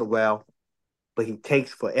a little while, but he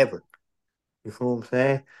takes forever. You feel what I'm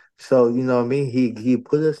saying? So you know what I mean. He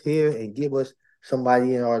put us here and give us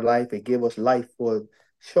somebody in our life and give us life for a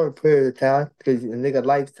short period of time because a nigga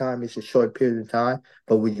lifetime is a short period of time.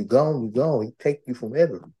 But when you gone, you gone. He take you from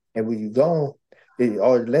ever, and when you gone, it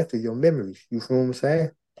all left is your memories. You feel what I'm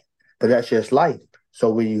saying? But that's just life.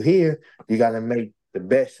 So when you here, you gotta make the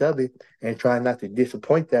best of it and try not to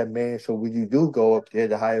disappoint that man. So when you do go up there,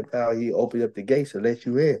 the higher power, he open up the gates and let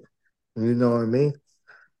you in. You know what I mean?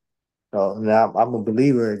 So now I'm a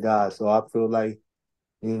believer in God, so I feel like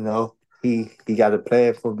he got a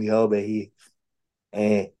plan for me, hope,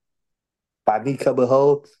 and by me coming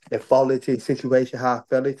home and fall into a situation how I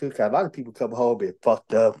fell into, cause a lot of people come home and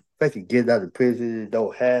fucked up, especially getting out of prison and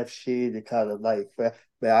don't have shit and kind of like, man,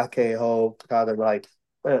 I came home kind of like,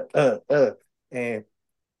 and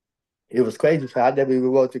it was crazy. So I never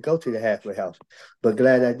even wanted to go to the halfway house, but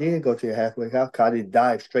glad I did go to the halfway house. Cause I didn't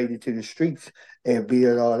dive straight into the streets and be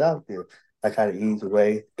it all out there. I kind of eased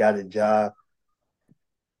away, got a job,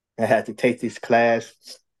 I had to take this class,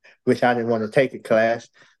 which I didn't want to take the class.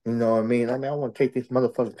 You know what I mean? I want to take this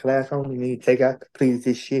motherfucking class. I don't need to take out completed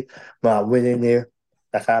this shit. But I went in there.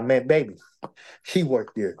 That's how I met baby. She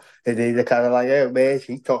worked there. And then they kind of like, hey man,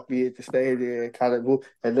 she talked me into staying there and kind of move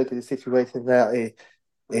and look at the situation now.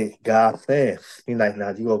 And God plan. He like, nah,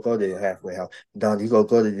 you gonna go to the halfway house. Don, you gonna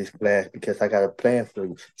go to this class because I got a plan for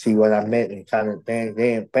you. See what I meant and kind of bam,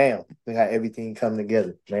 bam. We got everything come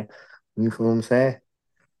together, man. You feel what I'm saying?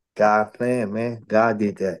 God plan, man. God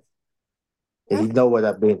did that. And he That's know what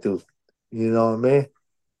I've been through. You know what I mean?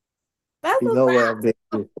 that's He what's know what I've been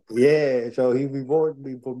up. through. Yeah, so he rewarded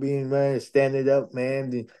me for being, man, standing up,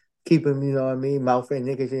 man, and keeping, you know what I mean? Mouth and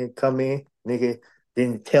niggas didn't come in. Nigga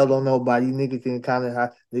didn't tell on nobody. Nigga didn't kind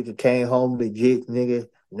of, nigga came home legit. Nigga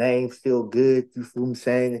name still good. You feel what I'm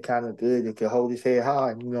saying? It kind of good. It could hold his head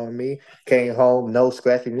high. You know what I mean? Came home, no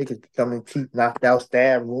scratching. Niggas coming teeth knocked out,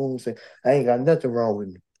 stab wounds, and I ain't got nothing wrong with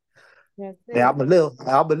me. That's Man, it. I'm a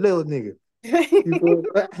little nigga. You feel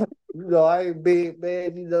me? I ain't big,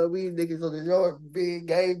 man. You know, we niggas on the yard, big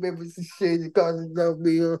gang members and shit. The cars know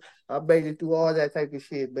me. I made it through all that type of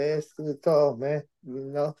shit, man. Stood tall, man.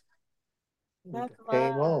 That's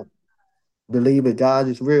Came love. home. Believe that God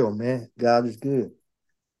is real, man. God is good.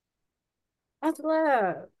 That's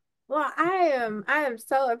love. Well, I am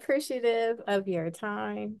so appreciative of your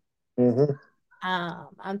time. Mm-hmm.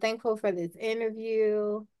 I'm thankful for this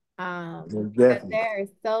interview. Because Definitely. there are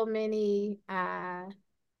so many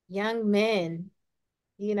young men,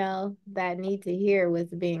 that need to hear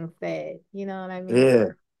what's being said. You know what I mean? Yeah,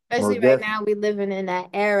 Especially most right definitely. now, we living in that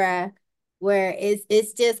era. where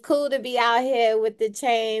it's just cool to be out here with the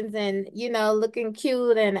chains and looking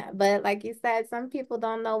cute, and but like you said, some people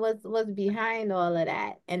don't know what's behind all of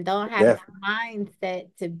that and don't have the Definitely. mindset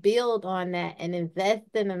to build on that and invest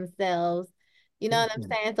in themselves. You know what I'm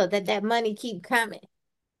Mhm. saying? So that that money keep coming.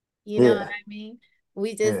 You know what Yeah, I mean?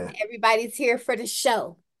 We just yeah. everybody's here for the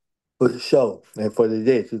show. For the show and for the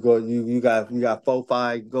this, you got 4,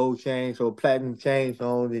 5 gold chains or platinum chains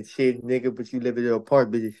on and shit, nigga. But you live in an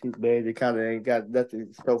apartment and shit, man. They kind of ain't got nothing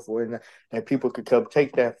to show for it, and people could come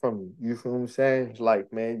take that from you. You feel what I'm saying? It's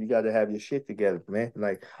like, man, you got to have your shit together, man.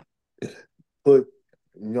 Like, put,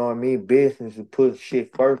 you know what I mean, business and put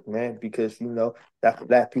shit first, man, because that's what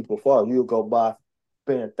black people for. You'll go buy,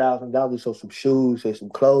 spend $1,000 on some shoes and some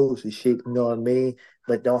clothes and shit, you know what I mean?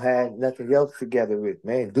 But don't have nothing else together with,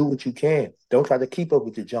 man. Do what you can. Don't try to keep up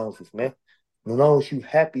with the Joneses, man. As long as you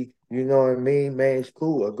happy, you know what I mean, man, it's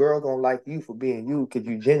cool. A girl gonna like you for being you because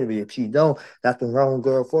you genuine. If she don't, that's the wrong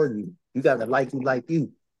girl for you. You gotta like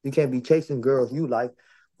you. You can't be chasing girls you like.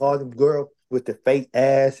 All them girls with the fake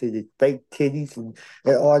ass and the fake titties and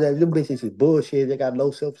all that. Them bitches is bullshit. They got low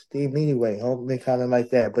self esteem anyway. They kind of like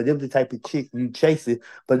that. But them the type of chick you chasing.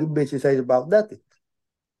 But them bitches ain't about nothing.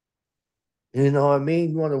 You know what I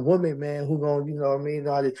mean? You want a woman, man, who gonna, you know what I mean,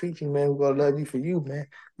 know how to treat you, man, who gonna love you for you, man.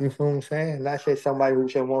 You feel what I'm saying? Not say somebody who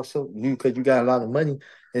just wants some you because you got a lot of money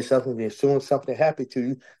and something. As soon as something happened to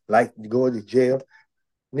you, like you go to jail,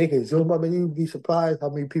 nigga, zoom up and you'd be surprised how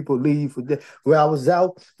many people leave for that. Where I was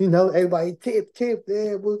out, everybody tip,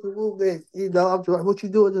 man, whoop, man. I'm like, what you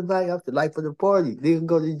doing tonight? After life of the party. Nigga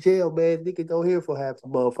go to jail, man. Nigga don't hear for half the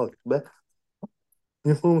motherfuckers, man.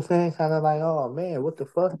 You feel what I'm saying? Kind of like, oh man, what the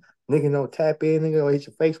fuck? Nigga don't tap in, nigga don't hit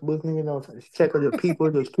your Facebook, nigga don't check on the people,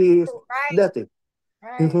 those kids, Right, nothing.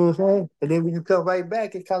 You right. feel what I'm saying? And then when you come right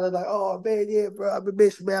back, it's kind of like, oh man, yeah, bro, I've been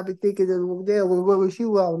missing, man. I've been thinking, damn, where was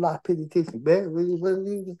you? I was not paying attention, man. When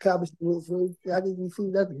you comments, I didn't see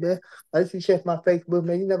nothing, man. I just check my Facebook,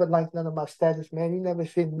 man. You never liked none of my status, man. You never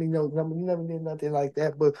sent me no number. You never did nothing like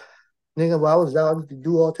that. But nigga, while I was out, I used to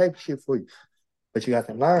do all type of shit for you. But you got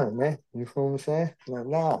to learn, man. You feel what I'm saying? Like,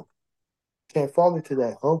 nah, can't fall into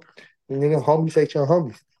that, homie. You nigga, homies ain't your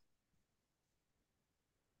homies.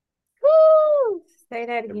 Woo! Say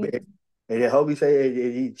that Man. again. And then homie say,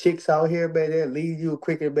 these chicks out here, man, they'll leave you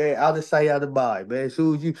quicker, man, out of sight, out of mind, man. As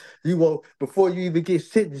soon as you won't, before you even get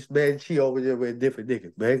sentenced, man, she over there with a different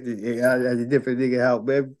nigga, man. At a different nigga house,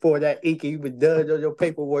 man. Before that ink even done on your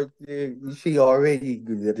paperwork, she already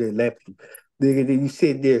left you. Nigga, then you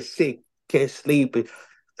sitting there sick, can't sleep, and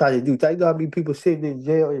try to do. You know how many people sitting in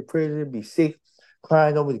jail, in prison, be sick,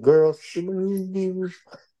 crying over the girls.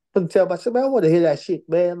 I'm tell myself, man, I want to hear that shit,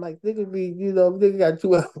 man. Like, nigga be, nigga got too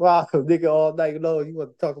much problem, nigga, all night long. You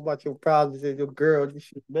want to talk about your problems and your girl and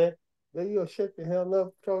shit, man. Man, you gonna shut the hell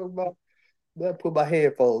up talking about, man, put my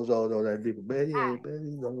headphones on that nigga, man. Yeah,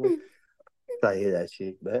 man, try to hear that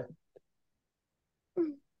shit, man.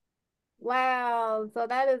 Wow. So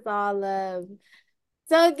that is all love.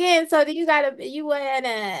 So again, so do you want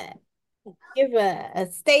to give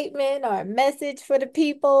a statement or a message for the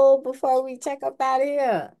people before we check up out of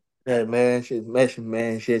here? Yeah, man, shit,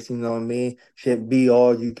 man, shit, you know what I mean? Shit, be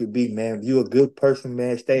all you could be, man. If you a good person,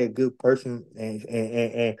 man, stay a good person,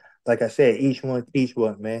 and like I said, each one teach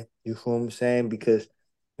one, man. You feel what I'm saying? Because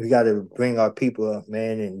we got to bring our people up,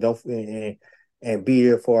 man, and don't and be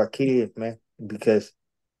there for our kids, man. Because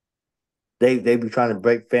they be trying to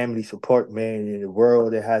break family support, man, in the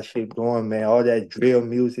world that has shit going, man. All that drill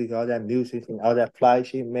music, all that music, and all that fly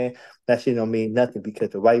shit, man. That shit don't mean nothing because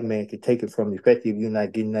the white man can take it from you, especially if you're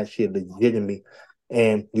not getting that shit legitimate,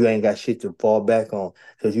 and you ain't got shit to fall back on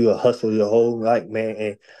because you a hustle your whole life,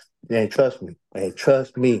 man. And trust me,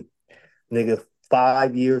 nigga,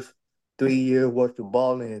 5 years, 3 years worth of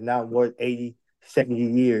balling is not worth 80, 70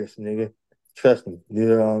 years, nigga. Trust me. You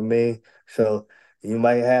know what I mean? So you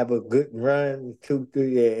might have a good run, 2,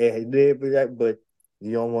 3, and live with that, but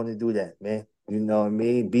you don't want to do that, man. You know what I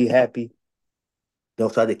mean? Be happy.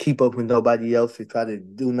 Don't try to keep up with nobody else and try to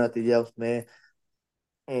do nothing else, man.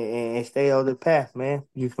 And stay on the path, man.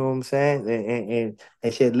 You feel what I'm saying?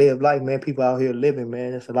 And shit, live life, man. People out here living,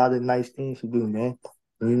 man. There's a lot of nice things to do, man.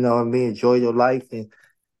 You know what I mean? Enjoy your life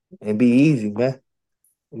and be easy, man.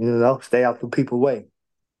 Stay out the people way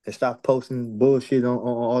and stop posting bullshit on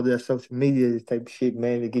all that social media type of shit,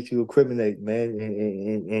 man, to get you incriminated,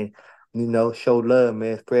 man, and show love,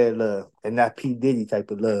 man, spread love, and not P Diddy type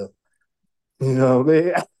of love. You know what I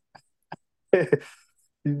mean?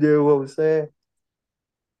 You know what I'm saying?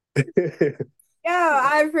 Yo,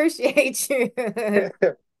 I appreciate you.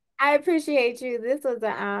 I appreciate you. This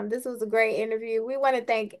was a great interview. We want to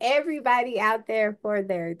thank everybody out there for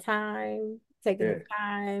their time, taking the Yeah.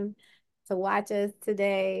 time to watch us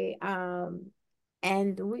today.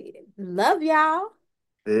 And we love y'all.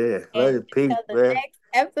 Yeah. And Love the peace, until the man. next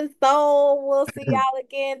episode, we'll see y'all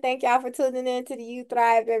again. Thank y'all for tuning in to the You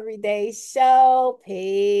Thrive Everyday Show.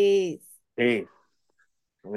 Peace. Peace.